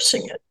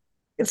reinforcing it.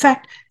 In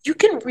fact, you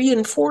can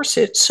reinforce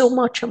it so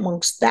much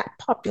amongst that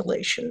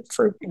population.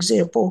 For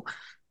example,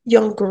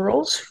 young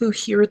girls who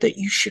hear that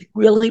you should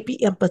really be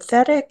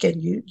empathetic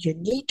and you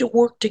need to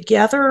work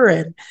together.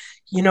 And,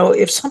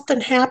 if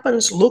something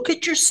happens, look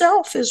at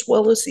yourself as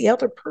well as the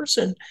other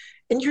person.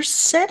 And you're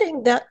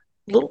setting that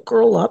little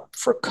girl up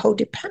for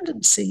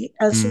codependency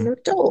as an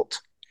adult.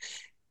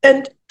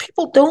 And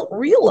people don't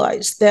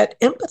realize that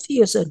empathy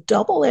is a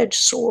double-edged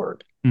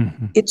sword.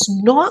 Mm-hmm. It's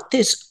not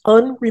this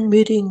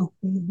unremitting,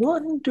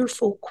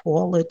 wonderful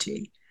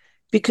quality.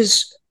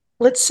 Because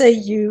let's say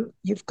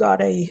you've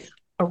got a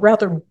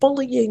rather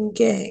bullying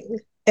gang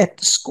at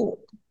the school,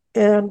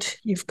 and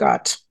you've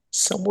got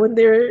someone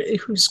there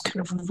who's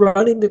kind of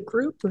running the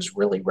group who's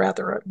really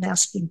rather a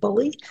nasty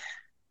bully.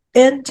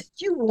 And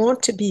you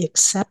want to be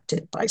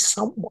accepted by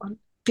someone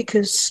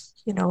because,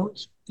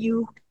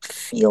 you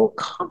feel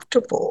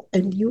comfortable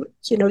and you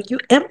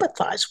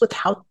empathize with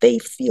how they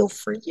feel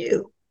for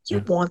you.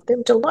 You want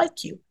them to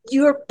like you.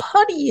 You're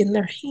putty in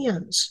their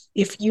hands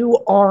if you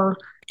are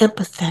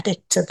empathetic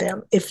to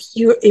them,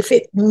 if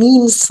it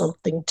means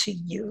something to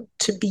you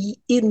to be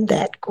in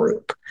that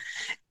group.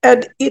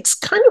 And it's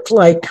kind of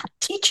like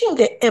teaching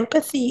that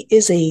empathy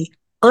is a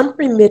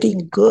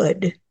unremitting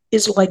good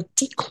is like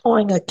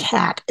declawing a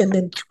cat and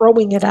then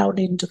throwing it out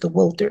into the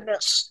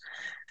wilderness.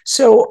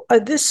 So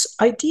this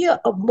idea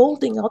of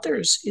molding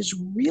others is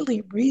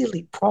really,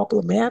 really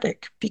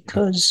problematic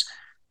because,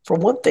 for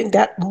one thing,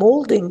 that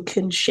molding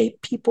can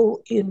shape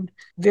people in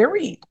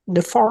very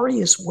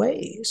nefarious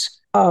ways.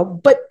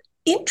 But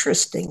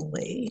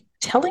interestingly,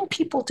 telling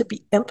people to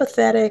be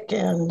empathetic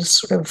and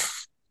sort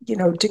of,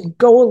 to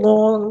go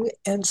along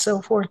and so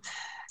forth,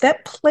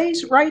 that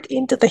plays right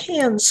into the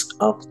hands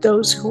of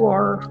those who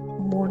are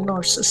more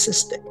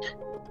narcissistic.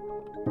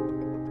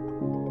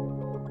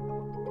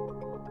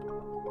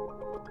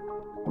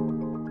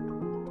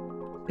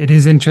 It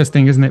is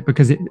interesting, isn't it?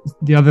 Because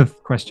the other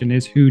question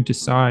is who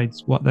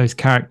decides what those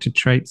character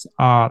traits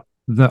are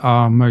that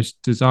are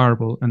most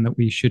desirable and that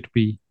we should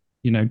be,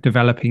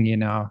 developing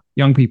in our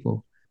young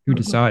people. Who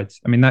decides?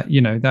 I mean,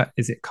 that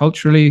is it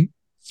culturally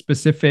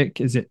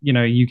specific? Is it,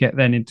 you get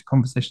then into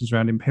conversations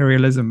around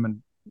imperialism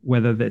and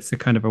whether it's a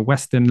kind of a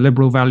Western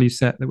liberal value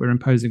set that we're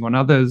imposing on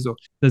others, or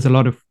there's a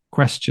lot of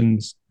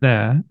questions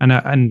there.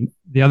 And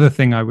the other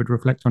thing I would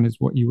reflect on is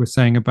what you were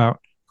saying about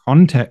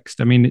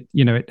context. I mean,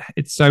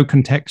 it's so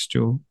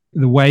contextual,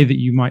 the way that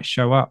you might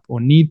show up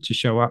or need to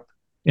show up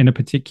in a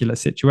particular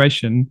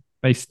situation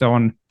based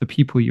on the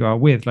people you are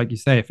with. Like you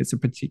say, if it's a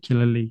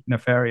particularly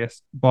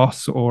nefarious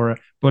boss or a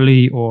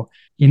bully, or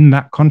in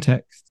that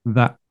context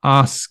that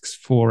asks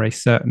for a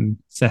certain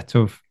set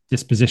of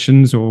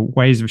dispositions or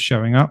ways of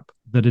showing up,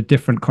 that a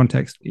different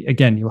context,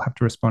 again, you'll have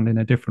to respond in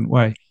a different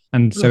way.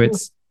 And so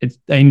it's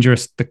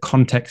dangerous, the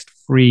context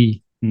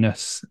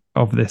freeness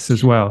of this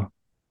as well.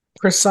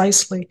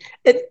 Precisely.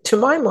 And to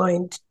my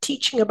mind,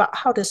 teaching about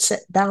how to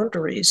set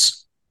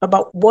boundaries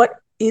about what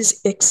is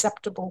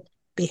acceptable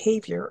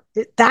behavior,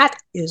 that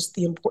is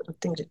the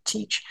important thing to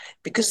teach,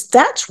 because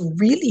that's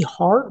really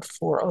hard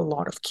for a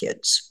lot of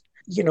kids.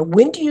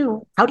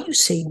 How do you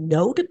say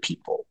no to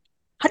people?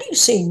 How do you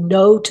say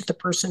no to the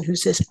person who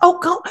says, oh,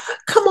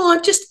 come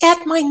on, just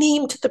add my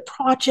name to the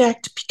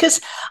project because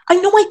I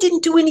know I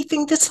didn't do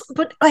anything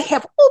but I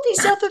have all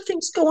these other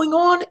things going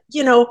on,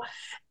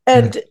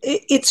 And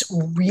it's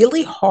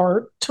really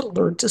hard to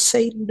learn to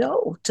say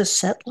no, to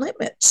set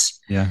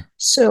limits. Yeah.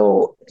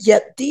 So,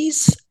 yet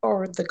these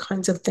are the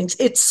kinds of things.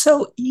 It's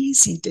so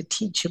easy to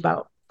teach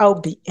about how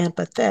to be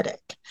empathetic,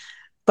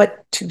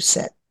 but to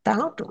set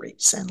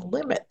boundaries and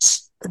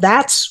limits,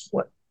 that's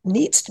what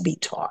needs to be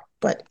taught,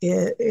 but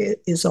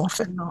it is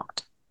often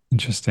not.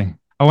 Interesting.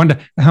 I wonder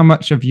how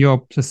much of your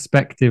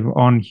perspective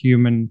on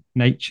human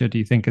nature do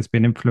you think has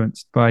been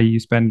influenced by you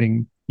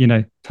spending,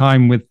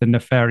 time with the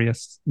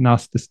nefarious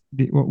narcissist?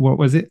 What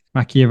was it?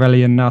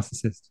 Machiavellian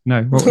narcissist?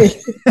 No, what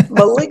was it?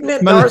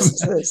 Malignant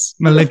narcissist.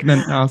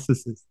 Malignant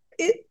narcissist.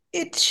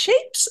 It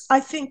shapes,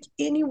 I think,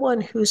 anyone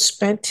who's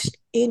spent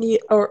any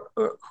or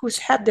who's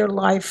had their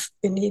life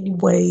in any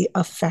way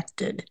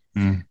affected,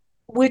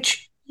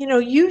 which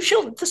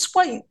usually this is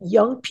why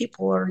young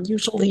people are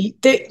usually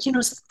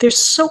they're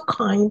so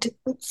kind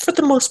for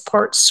the most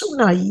part, so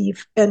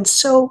naive, and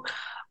so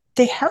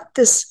they have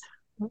this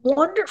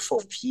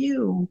wonderful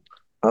view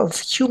of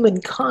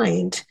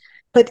humankind,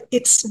 but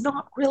it's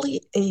not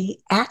really a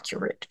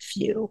accurate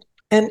view.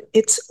 And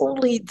it's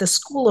only the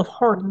school of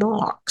hard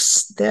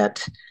knocks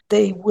that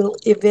they will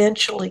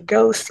eventually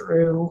go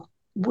through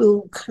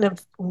will kind of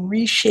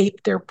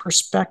reshape their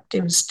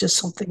perspectives to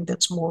something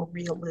that's more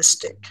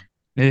realistic.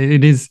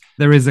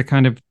 There is a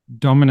kind of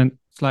dominant,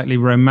 slightly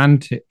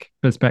romantic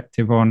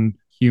perspective on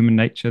human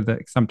nature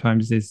that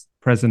sometimes is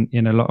present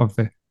in a lot of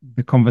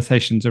the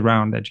conversations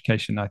around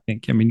education, I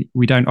think. I mean,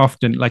 we don't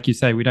often, like you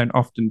say, we don't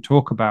often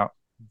talk about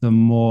the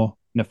more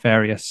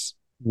nefarious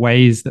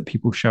ways that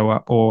people show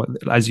up, or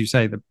as you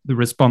say, the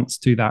response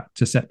to that,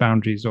 to set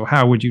boundaries, or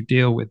how would you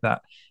deal with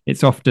that.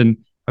 It's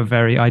often a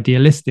very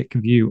idealistic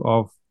view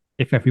of,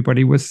 if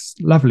everybody was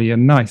lovely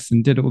and nice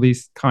and did all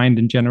these kind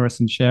and generous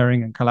and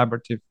sharing and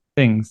collaborative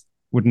things,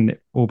 wouldn't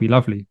it all be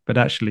lovely? But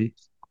actually,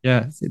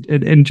 yeah, it's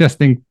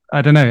interesting.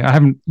 I don't know, I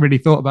haven't really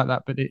thought about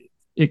that, but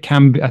it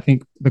can be. I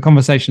think the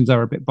conversations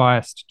are a bit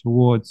biased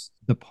towards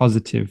the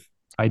positive,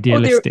 They're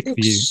idealistic view.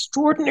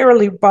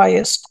 extraordinarily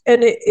biased,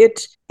 and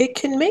it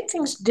can make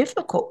things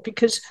difficult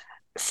because,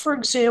 for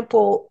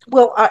example,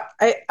 well,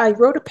 I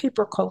wrote a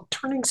paper called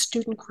Turning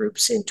Student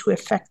Groups into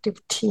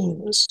Effective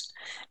Teams.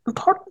 And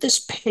part of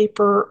this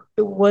paper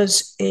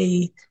was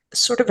a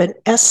sort of an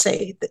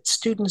essay that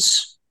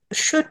students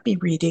should be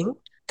reading,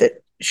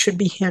 that should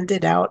be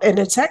handed out. And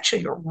it's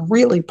actually a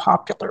really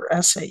popular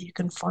essay. You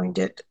can find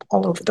it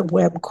all over the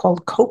web,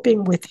 called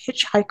Coping with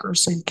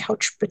Hitchhikers and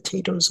Couch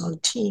Potatoes on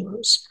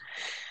Teams.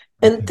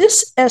 And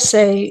this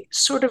essay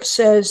sort of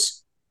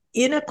says,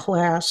 in a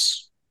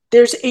class,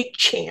 there's a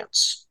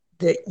chance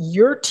that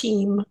your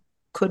team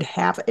could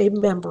have a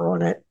member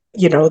on it,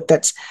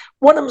 that's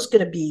one of them's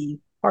going to be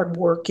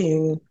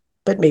hardworking,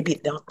 but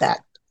maybe not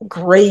that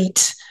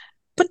great,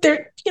 but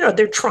they're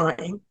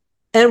trying.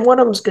 And one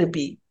of them's going to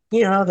be,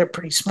 they're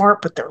pretty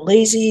smart, but they're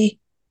lazy.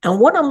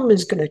 And one of them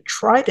is going to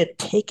try to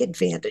take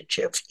advantage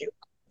of you.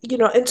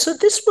 And so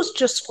this was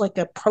just like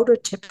a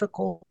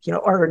prototypical,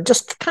 or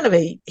just kind of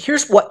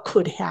here's what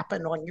could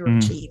happen on your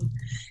team.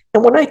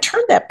 And when I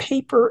turned that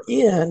paper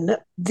in,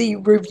 the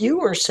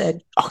reviewer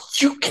said, "Oh,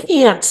 you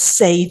can't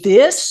say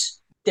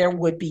this. There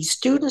would be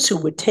students who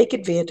would take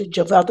advantage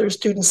of other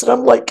students." And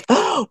I'm like,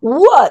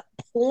 what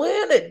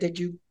planet did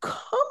you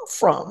come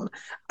from?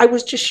 I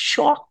was just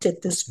shocked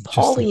at this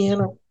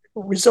Pollyanna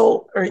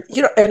result,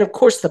 and of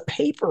course the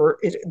paper,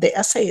 the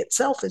essay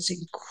itself is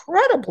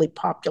incredibly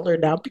popular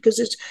now because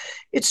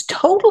it's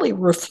totally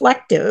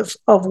reflective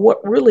of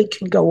what really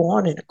can go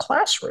on in a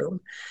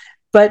classroom.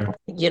 But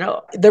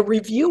the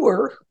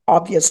reviewer,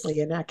 obviously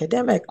an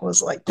academic,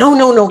 was like,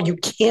 no, you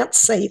can't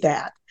say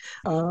that.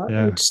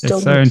 It's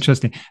so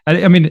interesting.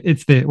 I mean,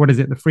 it's what is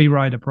it, the free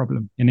rider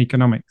problem in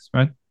economics,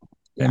 right?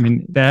 Yeah. I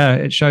mean,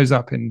 there it shows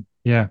up in,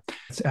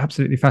 it's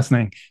absolutely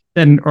fascinating.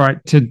 Then, all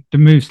right, to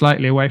move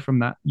slightly away from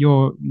that,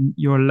 your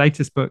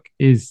latest book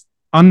is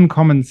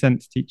Uncommon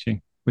Sense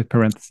Teaching, with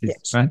parentheses,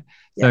 yes. right?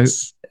 Yes.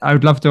 So I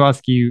would love to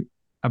ask you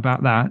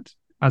about that.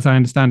 As I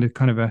understand it,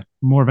 kind of a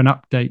more of an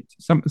update.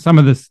 Some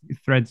of the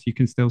threads you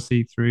can still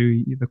see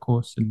through the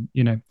course and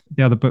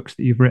the other books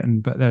that you've written,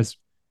 but there's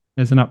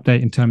an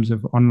update in terms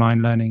of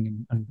online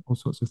learning and all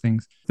sorts of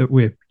things that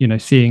we're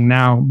seeing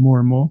now more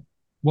and more.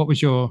 What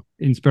was your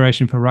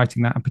inspiration for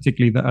writing that, and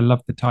particularly that I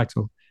love the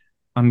title,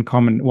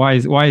 Uncommon? Why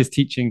is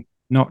teaching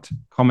not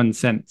common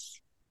sense?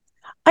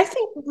 I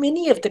think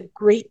many of the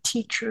great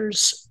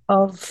teachers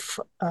of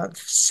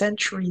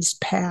centuries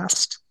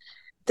past,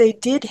 they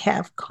did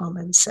have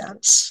common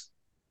sense,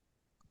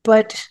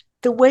 but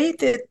the way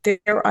that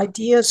their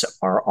ideas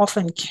are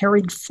often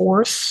carried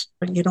forth,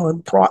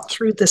 and brought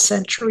through the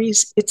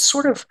centuries, it's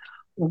sort of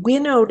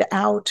winnowed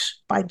out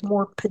by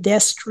more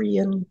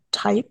pedestrian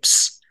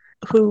types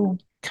who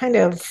kind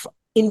of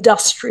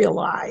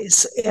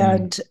industrialize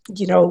and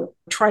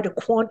try to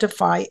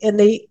quantify, and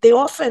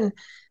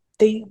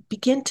they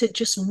begin to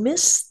just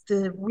miss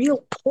the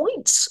real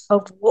points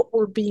of what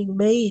were being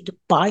made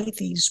by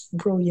these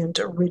brilliant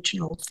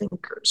original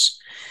thinkers.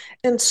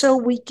 And so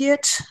we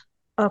get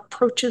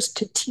approaches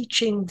to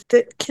teaching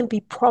that can be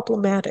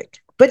problematic.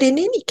 But in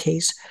any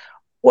case,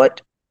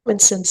 what common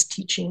sense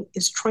teaching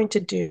is trying to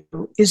do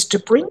is to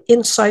bring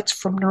insights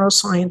from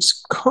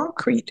neuroscience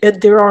concrete,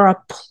 and there are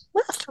a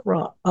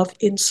plethora of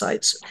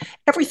insights,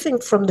 everything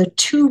from the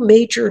two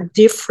major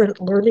different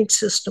learning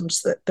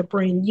systems that the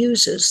brain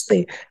uses,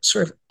 the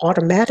sort of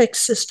automatic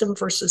system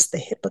versus the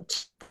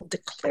hippocampal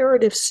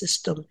declarative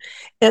system.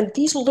 And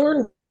these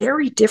learn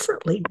very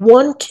differently.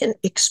 One can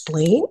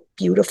explain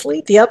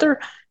beautifully, the other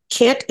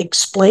can't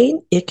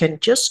explain, it can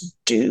just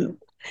do,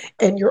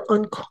 and you're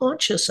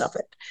unconscious of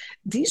it.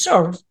 These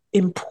are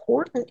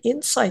important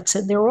insights,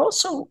 and they're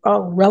also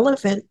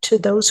relevant to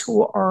those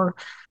who are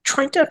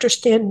trying to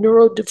understand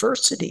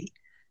neurodiversity.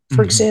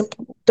 For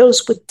example,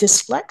 those with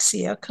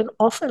dyslexia can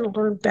often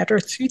learn better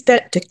through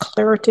that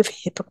declarative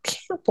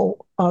hippocampal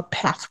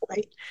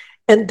pathway,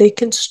 and they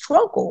can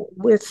struggle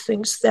with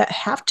things that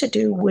have to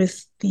do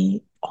with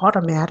the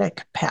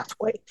automatic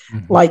pathway,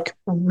 like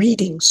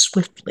reading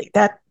swiftly.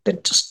 That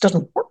just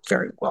doesn't work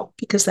very well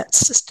because that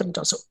system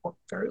doesn't work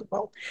very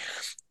well.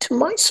 To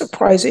my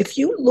surprise, if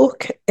you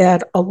look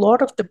at a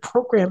lot of the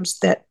programs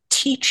that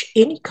teach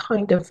any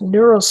kind of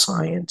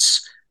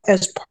neuroscience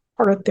as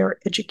part of their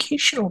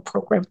educational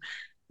program,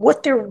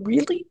 what they're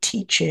really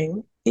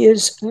teaching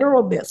is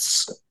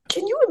neuromyths.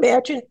 Can you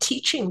imagine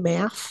teaching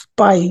math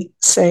by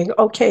saying,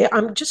 okay,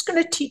 I'm just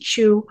going to teach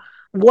you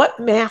what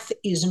math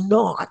is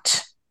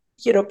not?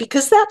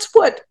 Because that's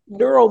what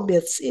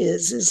neuromyths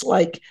is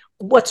like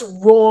what's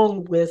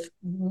wrong with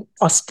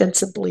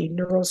ostensibly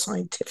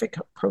neuroscientific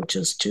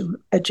approaches to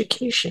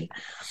education.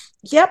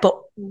 Yeah, but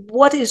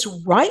what is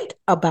right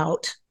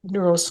about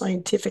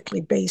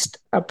neuroscientifically based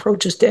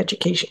approaches to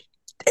education?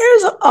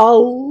 There's a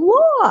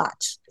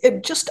lot.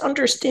 And just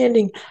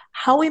understanding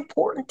how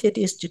important it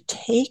is to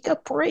take a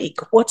break.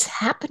 What's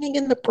happening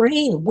in the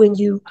brain when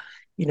you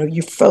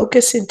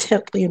focus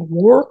intently and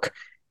work,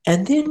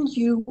 and then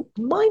you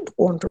mind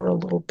wander a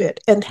little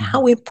bit, and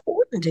how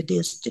important it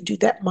is to do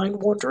that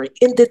mind wandering,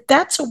 and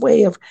that's a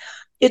way of,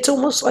 it's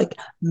almost like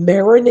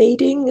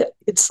marinating.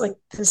 It's like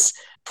this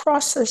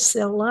process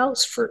that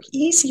allows for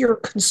easier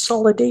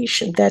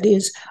consolidation, that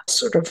is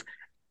sort of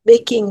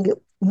making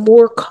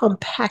more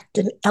compact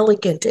and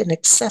elegant and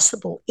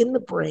accessible in the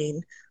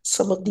brain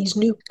some of these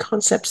new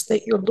concepts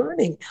that you're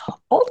learning.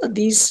 All of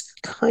these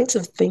kinds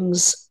of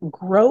things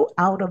grow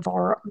out of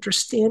our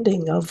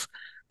understanding of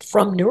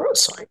from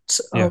neuroscience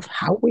of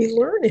how we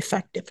learn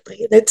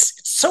effectively. And it's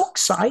so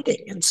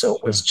exciting. And so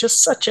it was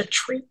just such a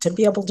treat to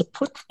be able to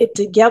put it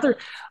together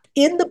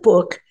in the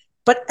book.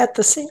 But at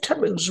the same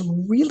time, it was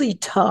really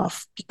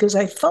tough because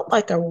I felt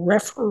like a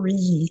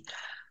referee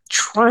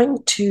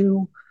trying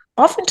to,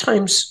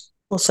 oftentimes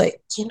we'll say,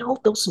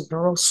 those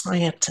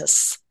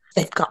neuroscientists,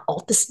 they've got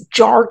all this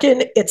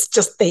jargon. It's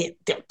just, they're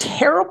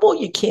terrible.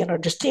 You can't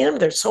understand them.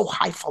 They're so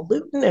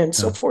highfalutin and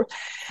so forth.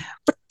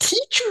 But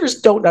teachers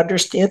don't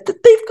understand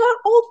that they've got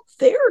all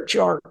their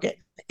jargon.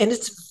 And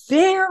it's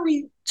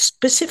very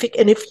specific.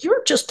 And if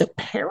you're just a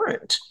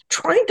parent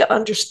trying to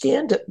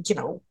understand,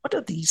 what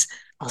are these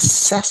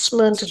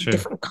assessment,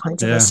 different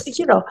kinds of,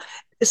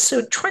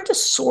 so trying to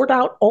sort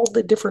out all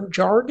the different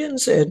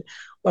jargons, and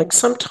like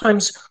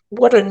sometimes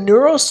what a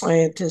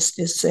neuroscientist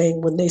is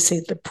saying when they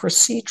say the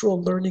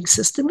procedural learning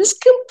system is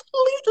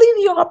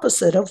completely the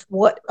opposite of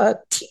what a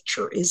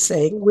teacher is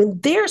saying when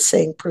they're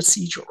saying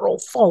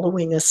procedural,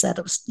 following a set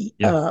of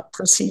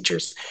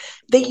procedures.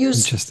 They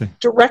use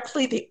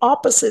directly the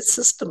opposite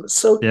system.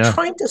 So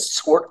trying to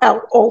sort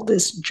out all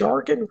this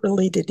jargon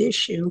related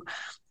issue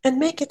and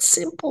make it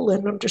simple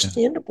and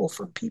understandable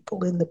for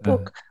people in the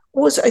book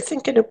was, I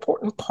think, an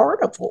important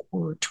part of what we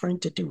were trying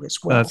to do as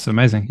well. That's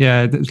amazing.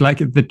 Yeah, it's like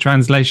the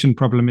translation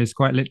problem is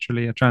quite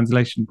literally a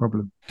translation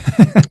problem.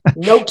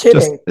 No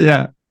kidding.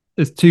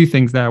 There's two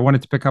things there. I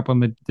wanted to pick up on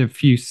the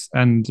diffuse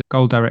and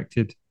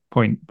goal-directed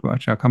point,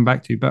 which I'll come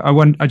back to. But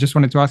I just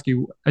wanted to ask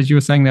you, as you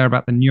were saying there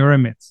about the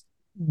neuromyths,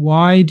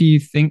 why do you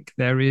think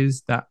there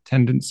is that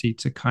tendency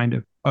to kind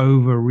of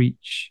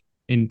overreach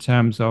in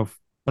terms of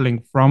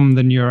pulling from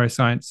the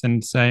neuroscience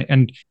and say,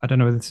 and I don't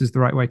know if this is the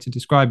right way to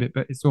describe it,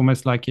 but it's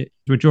almost like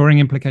we're drawing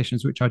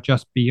implications which are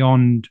just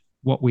beyond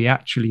what we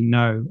actually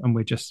know. And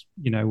we're just,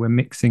 we're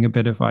mixing a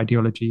bit of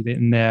ideology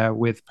in there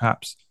with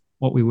perhaps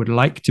what we would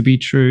like to be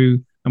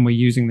true. And we're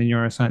using the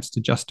neuroscience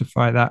to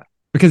justify that.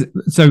 Because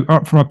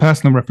from a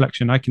personal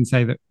reflection, I can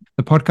say that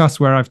the podcasts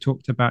where I've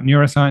talked about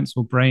neuroscience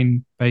or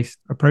brain-based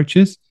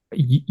approaches,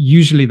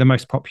 usually the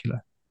most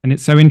popular. And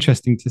it's so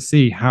interesting to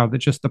see how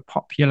just the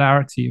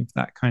popularity of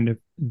that kind of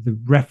the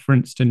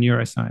reference to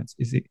neuroscience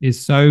is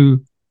so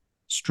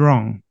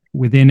strong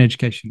within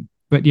education.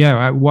 But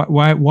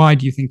why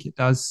do you think it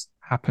does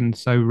happen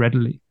so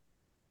readily?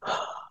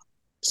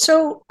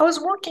 So I was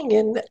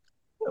working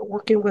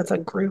with a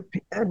group,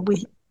 and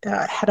we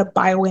had a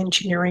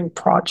bioengineering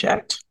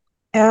project.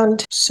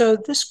 And so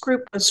this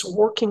group was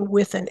working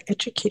with an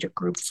educator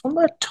group from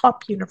a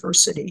top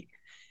university.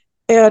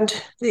 And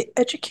the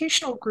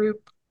educational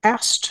group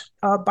asked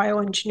a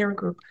bioengineering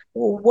group,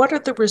 well, what are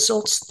the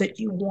results that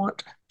you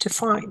want to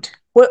find?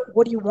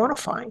 What do you want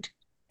to find?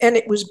 And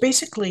it was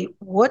basically,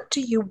 what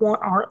do you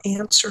want our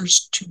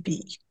answers to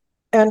be?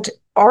 And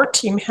our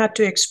team had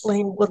to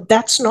explain, well,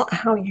 that's not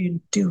how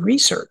you do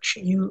research.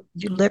 You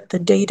let the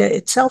data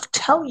itself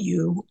tell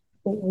you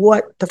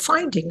what the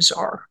findings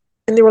are.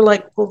 And they were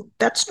like, well,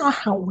 that's not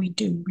how we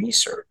do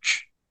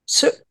research.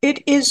 So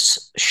it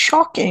is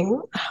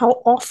shocking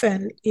how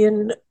often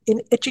in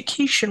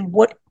education,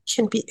 what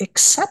can be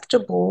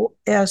acceptable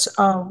as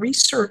a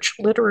research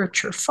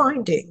literature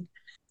finding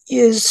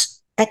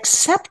is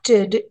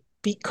accepted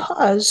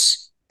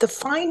because the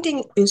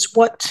finding is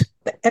what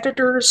the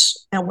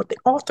editors and what the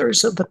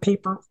authors of the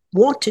paper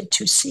wanted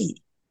to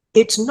see.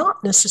 It's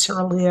not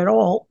necessarily at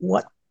all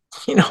what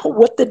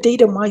the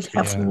data might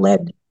have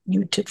led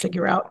you to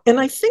figure out. And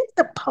I think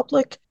the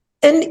public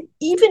and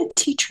even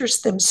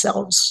teachers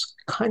themselves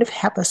kind of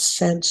have a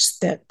sense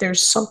that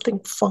there's something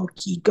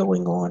funky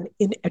going on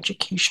in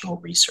educational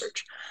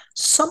research.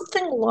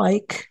 Something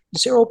like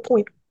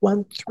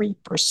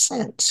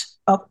 0.13%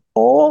 of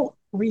all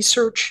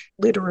research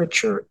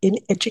literature in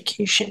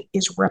education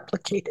is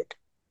replicated.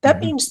 That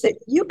means that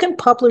you can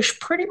publish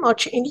pretty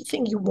much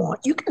anything you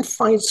want. You can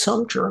find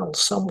some journal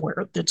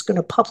somewhere that's going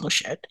to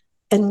publish it,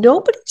 and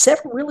nobody's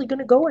ever really going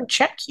to go and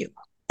check you.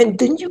 And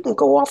then you can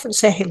go off and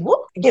say, hey,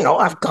 look,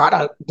 I've got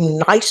a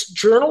nice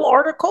journal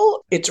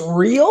article. It's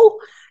real,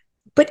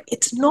 but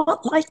it's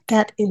not like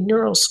that in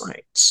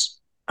neuroscience.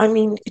 I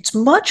mean, it's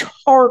much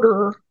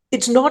harder.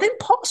 It's not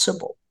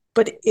impossible,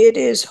 but it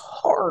is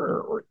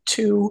harder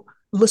to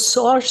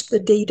massage the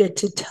data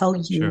to tell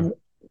you Sure.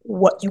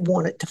 what you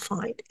want it to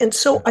find. And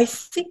so I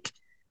think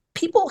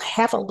people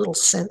have a little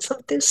sense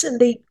of this and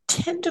they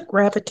tend to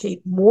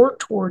gravitate more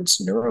towards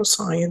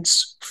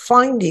neuroscience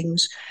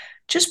findings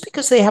just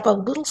because they have a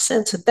little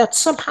sense that that's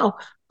somehow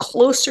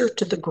closer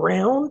to the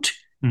ground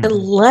and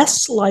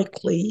less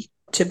likely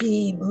to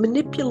be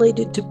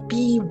manipulated to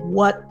be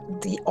what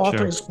the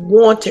authors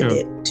wanted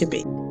it to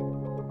be.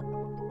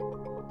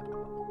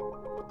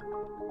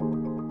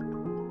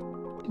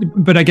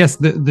 But I guess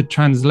the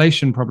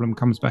translation problem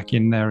comes back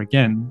in there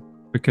again,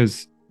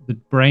 because the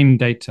brain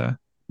data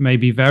may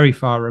be very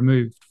far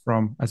removed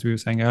from, as we were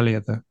saying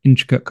earlier, the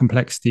intricate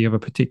complexity of a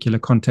particular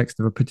context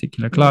of a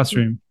particular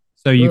classroom.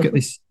 So you get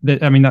this,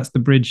 that's the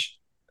bridge,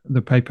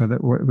 the paper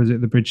that was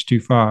it, the bridge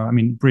too far? I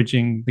mean,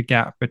 bridging the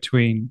gap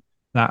between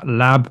that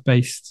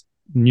lab-based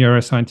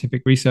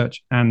neuroscientific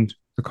research and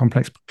the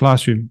complex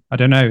classroom. I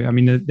don't know. I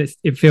mean,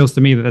 it feels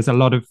to me that there's a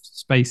lot of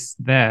space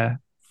there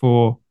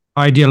for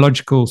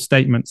ideological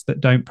statements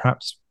that don't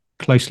perhaps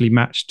closely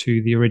match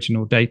to the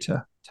original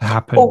data to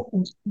happen.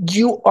 Oh,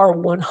 you are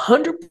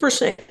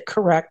 100%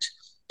 correct.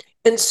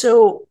 And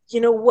so,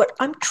 what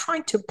I'm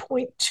trying to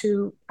point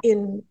to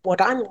in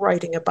what I'm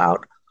writing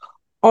about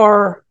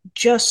are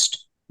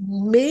just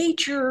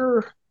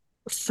major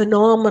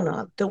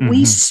phenomena that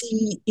we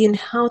see in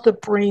how the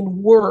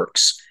brain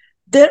works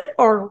that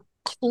are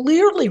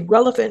clearly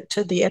relevant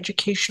to the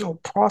educational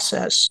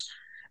process.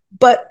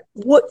 But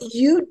what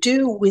you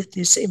do with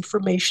this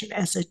information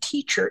as a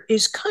teacher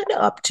is kind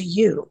of up to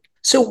you.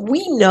 So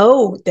we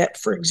know that,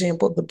 for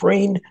example, the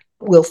brain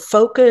will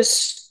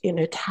focus in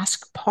a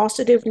task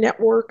positive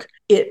network.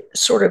 It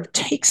sort of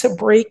takes a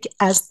break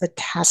as the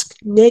task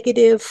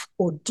negative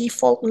or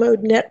default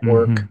mode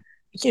network.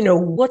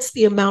 What's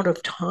the amount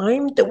of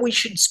time that we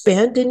should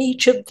spend in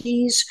each of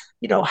these?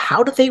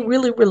 How do they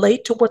really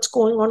relate to what's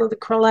going on in the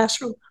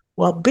classroom?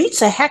 Well, beats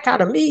the heck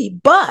out of me.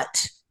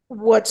 But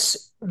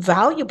what's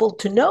valuable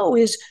to know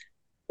is,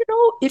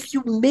 if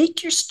you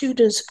make your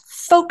students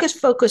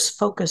focus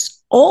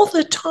all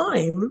the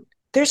time,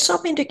 there's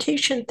some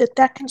indication that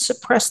that can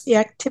suppress the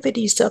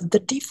activities of the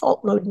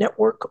default mode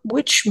network,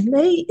 which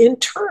may in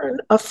turn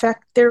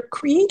affect their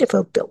creative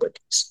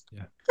abilities.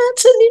 Yeah.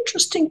 That's an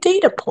interesting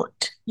data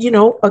point.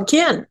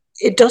 Again,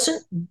 it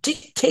doesn't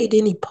dictate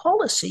any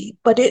policy,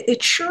 but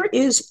it sure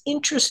is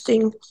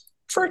interesting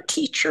for a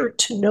teacher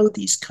to know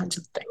these kinds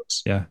of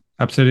things. Yeah,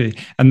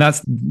 absolutely. And that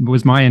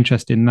was my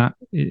interest in that,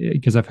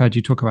 because I've heard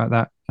you talk about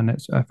that. And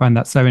I find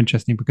that so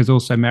interesting, because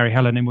also Mary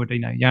Helen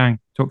Immordino-Yang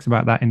talks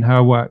about that in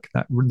her work,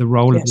 that the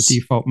role of the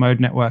default mode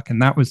network.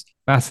 And that was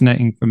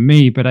fascinating for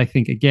me. But I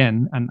think,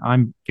 again, and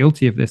I'm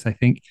guilty of this, I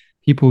think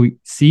people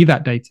see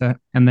that data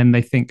and then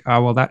they think,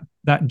 oh, well,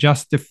 that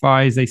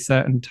justifies a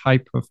certain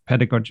type of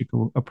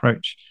pedagogical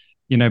approach,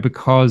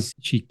 because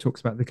she talks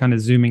about the kind of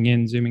zooming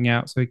in, zooming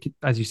out. So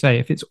as you say,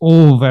 if it's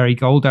all very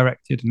goal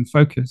directed and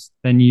focused,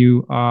 then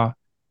you are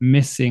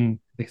missing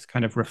this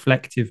kind of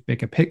reflective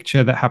bigger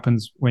picture that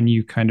happens when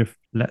you kind of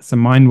let some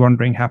mind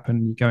wandering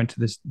happen. You go into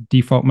this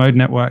default mode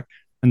network.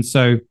 And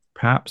so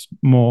perhaps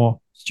more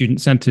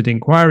student-centered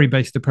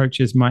inquiry-based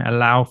approaches might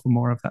allow for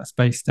more of that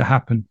space to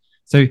happen.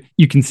 So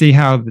you can see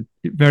how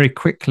very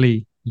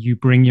quickly you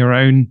bring your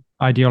own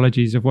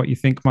ideologies of what you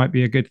think might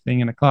be a good thing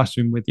in a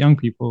classroom with young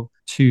people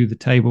to the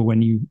table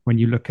when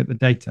you look at the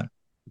data,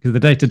 because the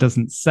data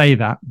doesn't say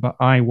that, but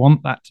I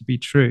want that to be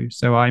true.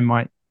 So I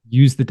might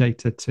use the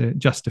data to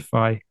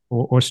justify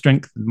or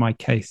strengthen my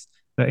case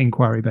that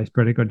inquiry-based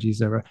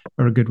pedagogies are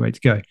a good way to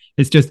go.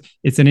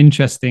 It's an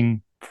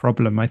interesting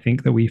problem, I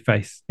think, that we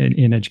face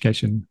in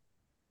education.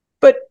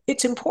 But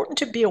it's important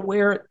to be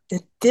aware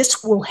that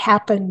this will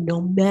happen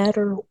no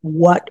matter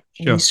what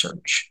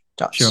research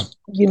does. Sure.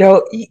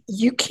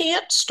 You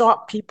can't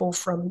stop people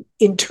from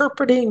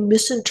interpreting,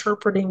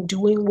 misinterpreting,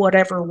 doing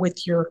whatever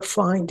with your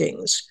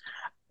findings.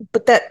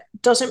 But that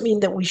doesn't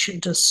mean that we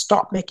should just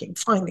stop making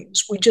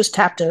findings. We just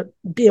have to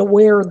be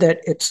aware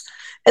that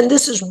and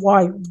this is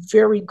why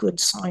very good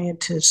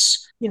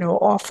scientists,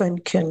 often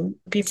can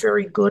be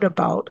very good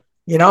about,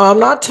 I'm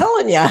not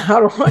telling you how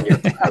to run your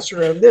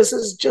classroom. This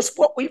is just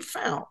what we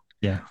found.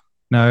 Yeah.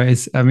 No,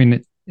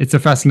 it's a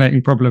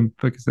fascinating problem,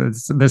 because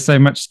there's so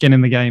much skin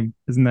in the game,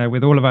 isn't there,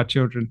 with all of our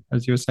children,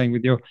 as you were saying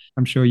with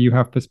I'm sure you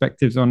have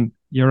perspectives on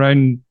your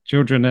own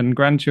children and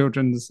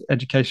grandchildren's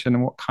education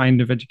and what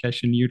kind of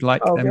education you'd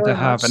like them to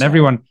have. And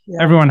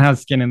everyone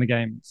has skin in the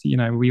game. So,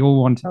 we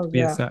all want it to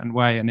be a certain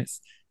way, and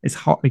it's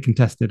hotly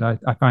contested. I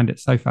find it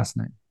so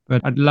fascinating.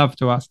 But I'd love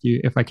to ask you,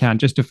 if I can,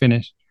 just to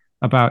finish,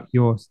 about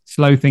your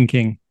slow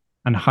thinking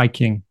and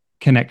hiking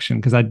connection,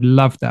 because I'd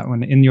love that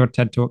when in your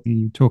TED talk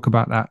you talk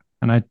about that.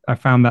 And I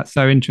found that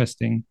so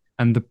interesting,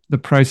 and the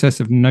process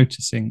of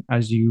noticing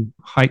as you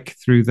hike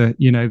through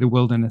the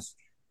wilderness,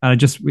 And I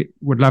just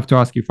would love to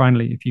ask you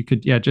finally, if you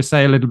could, just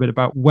say a little bit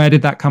about where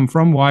did that come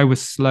from? Why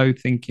was slow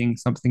thinking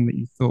something that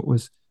you thought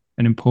was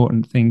an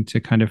important thing to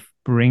kind of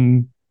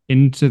bring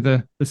into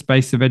the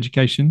space of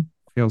education?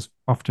 Feels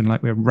often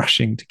like we're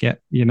rushing to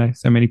get,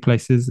 so many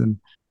places, and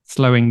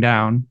slowing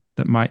down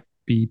that might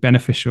be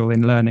beneficial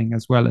in learning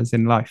as well as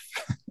in life.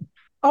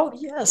 Oh,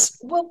 yes.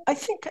 Well, I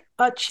think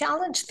a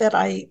challenge that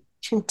I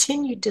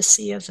continued to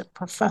see as a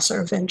professor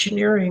of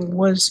engineering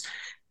was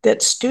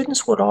that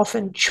students would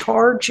often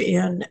charge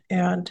in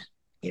and,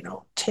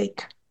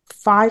 take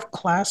 5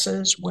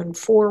 classes when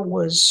 4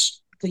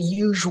 was the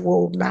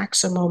usual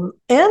maximum,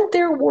 and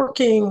they're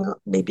working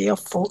maybe a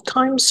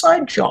full-time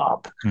side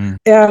job. Mm.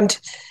 And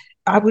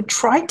I would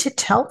try to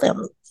tell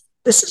them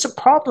this is a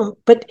problem,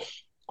 but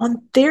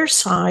on their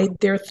side,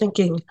 they're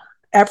thinking,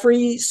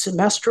 every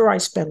semester I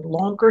spend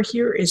longer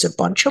here is a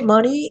bunch of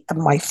money,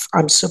 and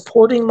I'm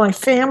supporting my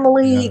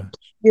family.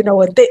 Yeah.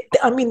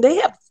 And they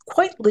have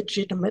quite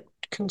legitimate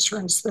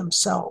concerns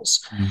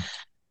themselves. Mm.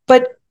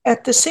 But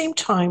at the same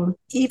time,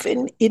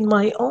 even in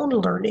my own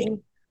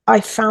learning, I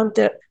found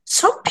that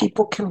some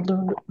people can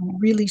learn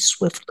really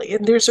swiftly.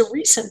 And there's a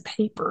recent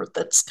paper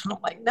that's kind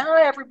of like, now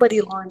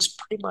everybody learns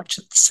pretty much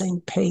at the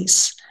same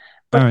pace.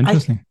 Oh, But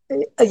interesting.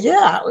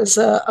 yeah, it was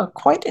a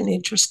quite an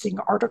interesting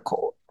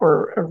article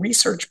or a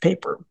research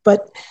paper.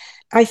 But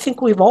I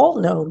think we've all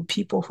known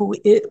people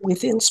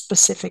within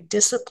specific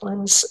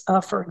disciplines.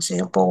 For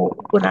example,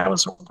 when I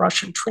was a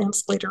Russian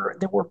translator,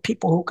 there were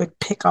people who could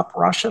pick up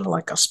Russian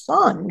like a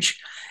sponge,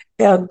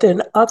 and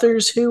then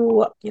others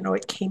who,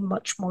 it came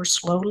much more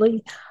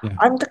slowly. Yeah.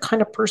 I'm the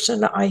kind of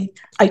person I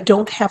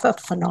don't have a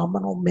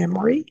phenomenal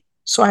memory,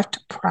 so I have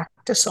to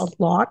practice a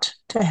lot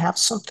to have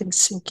something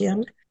sink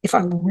in. If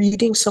I'm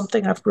reading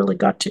something, I've really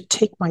got to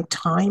take my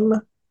time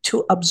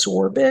to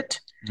absorb it.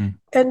 Mm.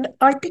 And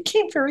I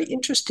became very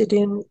interested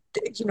in,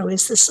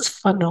 is this a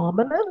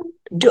phenomenon?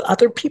 Do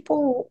other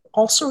people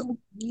also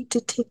need to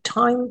take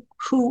time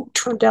who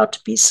turned out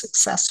to be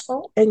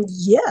successful? And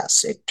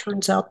yes, it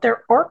turns out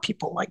there are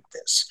people like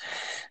this.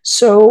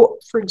 So,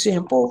 for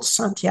example,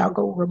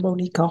 Santiago Ramon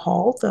y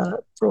Cajal, the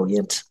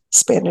brilliant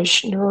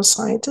Spanish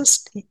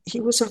neuroscientist, he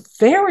was a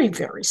very,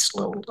 very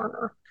slow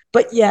learner.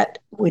 But yet,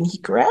 when he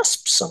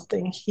grasped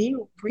something, he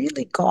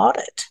really got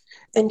it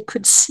and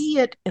could see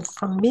it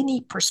from many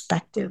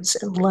perspectives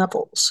and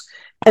levels,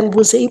 and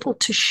was able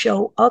to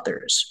show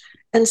others.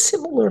 And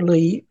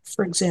similarly,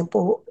 for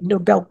example,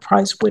 Nobel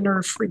Prize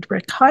winner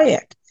Friedrich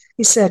Hayek,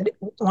 he said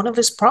one of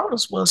his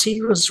problems was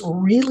he was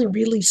really,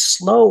 really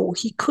slow.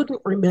 He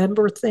couldn't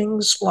remember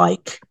things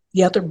like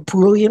the other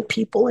brilliant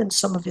people in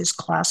some of his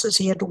classes.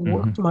 He had to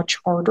work much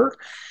harder.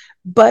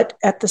 But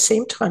at the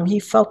same time,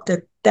 he felt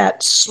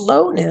that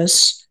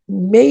slowness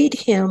made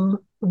him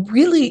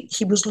really,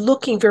 he was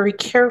looking very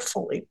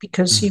carefully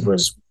because he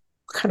was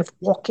kind of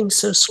walking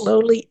so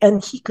slowly,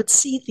 and he could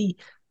see the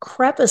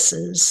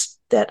crevices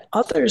that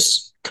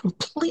others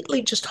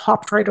completely just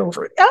hopped right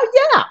over.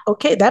 Oh, yeah,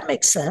 okay, that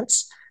makes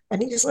sense.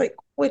 And he's like,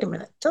 wait a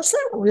minute, does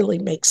that really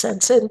make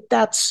sense? And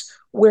that's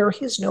where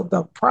his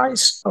Nobel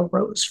Prize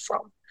arose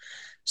from.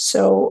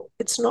 So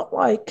it's not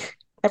like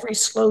every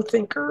slow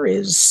thinker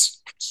is,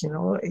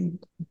 a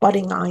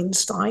budding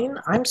Einstein.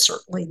 I'm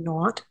certainly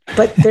not.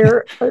 But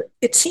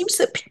it seems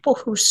that people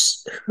who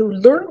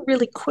learn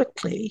really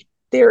quickly,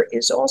 there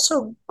is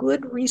also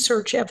good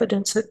research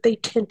evidence that they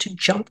tend to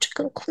jump to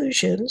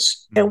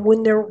conclusions. And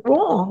when they're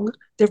wrong,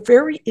 they're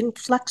very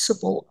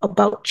inflexible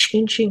about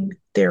changing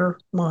their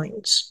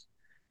minds.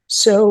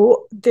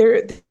 So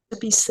there to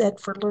be said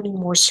for learning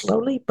more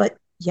slowly, but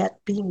yet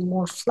being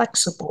more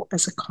flexible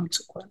as a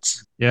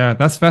consequence. Yeah,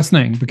 that's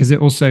fascinating because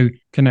it also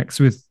connects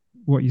with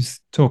what you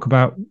talk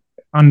about.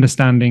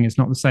 Understanding is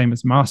not the same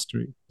as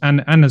mastery,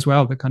 and as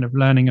well the kind of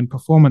learning and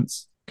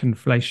performance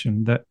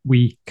conflation, that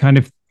we kind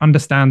of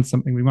understand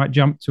something, we might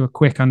jump to a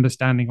quick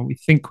understanding, or we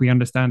think we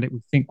understand it,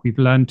 we think we've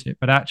learned it,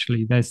 but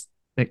actually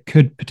it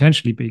could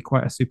potentially be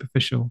quite a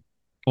superficial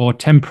or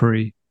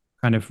temporary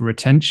kind of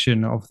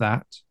retention of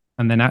that.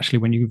 And then actually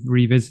when you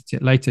revisit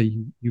it later,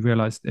 you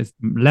realize there's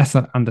less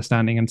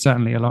understanding and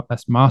certainly a lot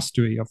less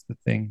mastery of the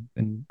thing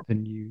than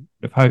you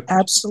would have hoped.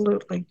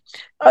 Absolutely.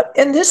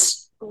 And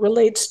this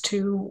relates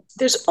to,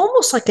 there's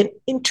almost like an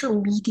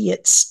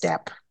intermediate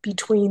step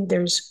between,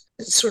 there's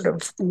sort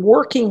of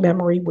working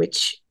memory,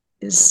 which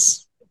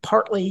is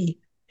partly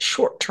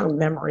short-term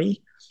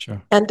memory.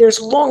 Sure. And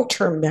there's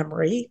long-term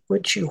memory,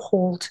 which you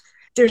hold.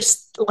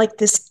 There's like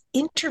this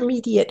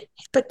intermediate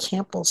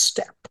hippocampal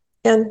step.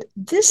 And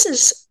this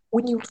is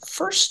when you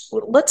first,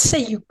 let's say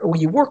you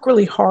work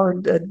really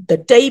hard the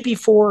day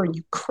before and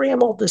you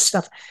cram all this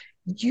stuff,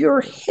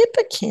 your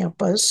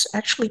hippocampus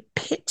actually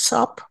picks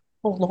up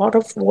a lot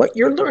of what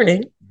you're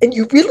learning, and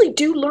you really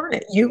do learn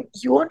it.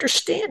 You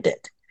understand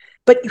it,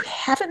 but you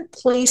haven't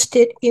placed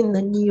it in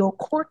the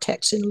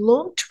neocortex in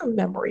long-term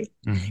memory.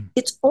 Mm-hmm.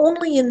 It's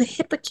only in the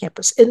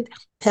hippocampus and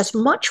has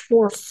much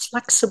more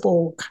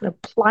flexible, kind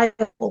of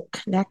pliable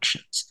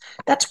connections.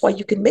 That's why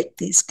you can make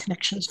these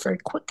connections very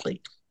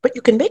quickly. But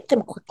you can make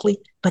them quickly,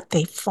 but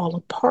they fall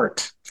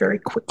apart very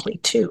quickly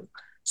too.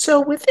 So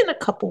within a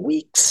couple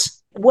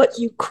weeks, what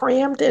you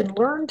crammed and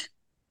learned,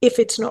 if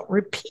it's not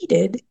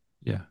repeated,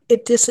 Yeah.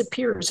 it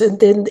disappears. And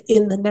then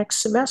in the next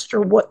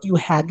semester, what you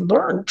had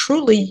learned,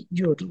 truly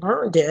you had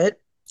learned it,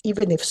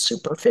 even if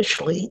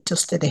superficially,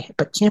 just at a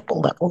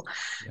hippocampal level,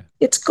 Yeah.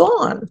 it's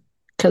gone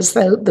because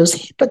those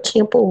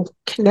hippocampal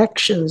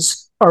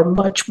connections are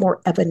much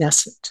more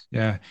evanescent.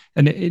 Yeah.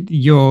 And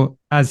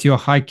as you're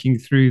hiking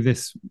through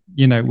this,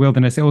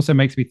 wilderness, it also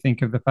makes me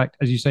think of the fact,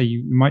 as you say,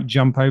 you might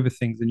jump over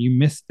things and you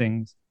miss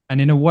things. And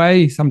in a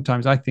way,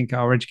 sometimes I think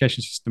our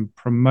education system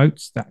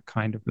promotes that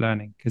kind of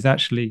learning, because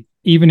actually,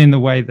 even in the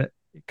way that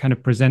it kind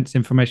of presents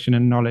information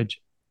and knowledge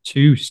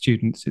to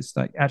students, it's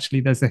like actually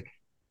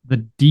the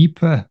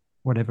deeper,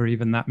 whatever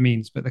even that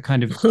means, but the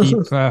kind of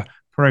deeper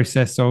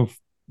process of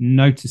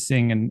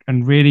noticing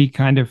and really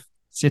kind of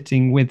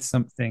sitting with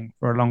something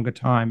for a longer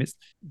time.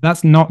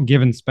 That's not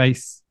given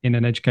space in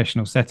an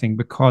educational setting,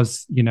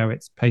 because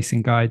it's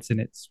pacing guides and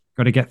it's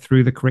got to get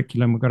through the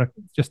curriculum. We've got to,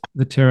 just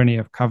the tyranny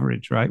of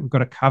coverage, right? We've got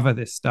to cover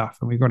this stuff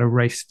and we've got to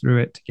race through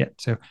it to get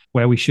to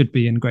where we should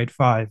be in grade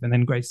 5 and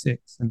then grade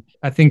 6. And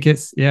I think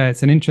it's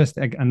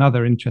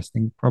another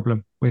interesting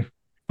problem. We're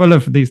full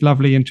of these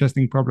lovely,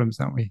 interesting problems,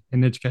 aren't we,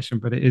 in education?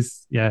 But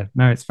it's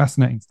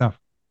fascinating stuff.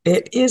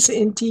 It is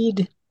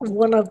indeed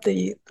one of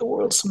the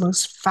world's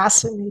most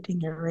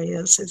fascinating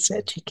areas is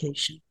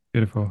education.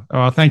 Beautiful.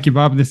 Oh, thank you,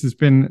 Bob. This has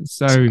been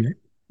so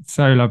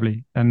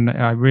lovely. And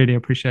I really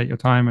appreciate your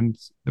time and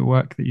the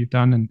work that you've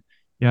done.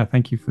 And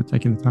thank you for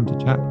taking the time to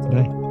chat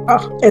today.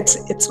 Oh,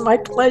 it's my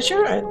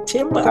pleasure. And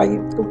Tim, I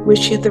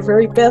wish you the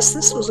very best.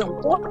 This was a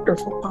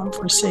wonderful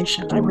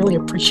conversation. I really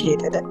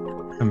appreciated it.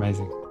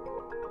 Amazing.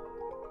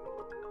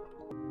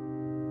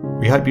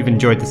 We hope you've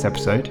enjoyed this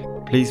episode.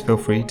 Please feel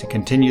free to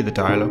continue the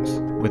dialogues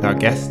with our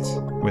guests,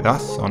 with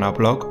us on our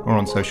blog or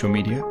on social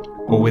media,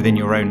 or within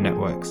your own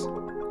networks.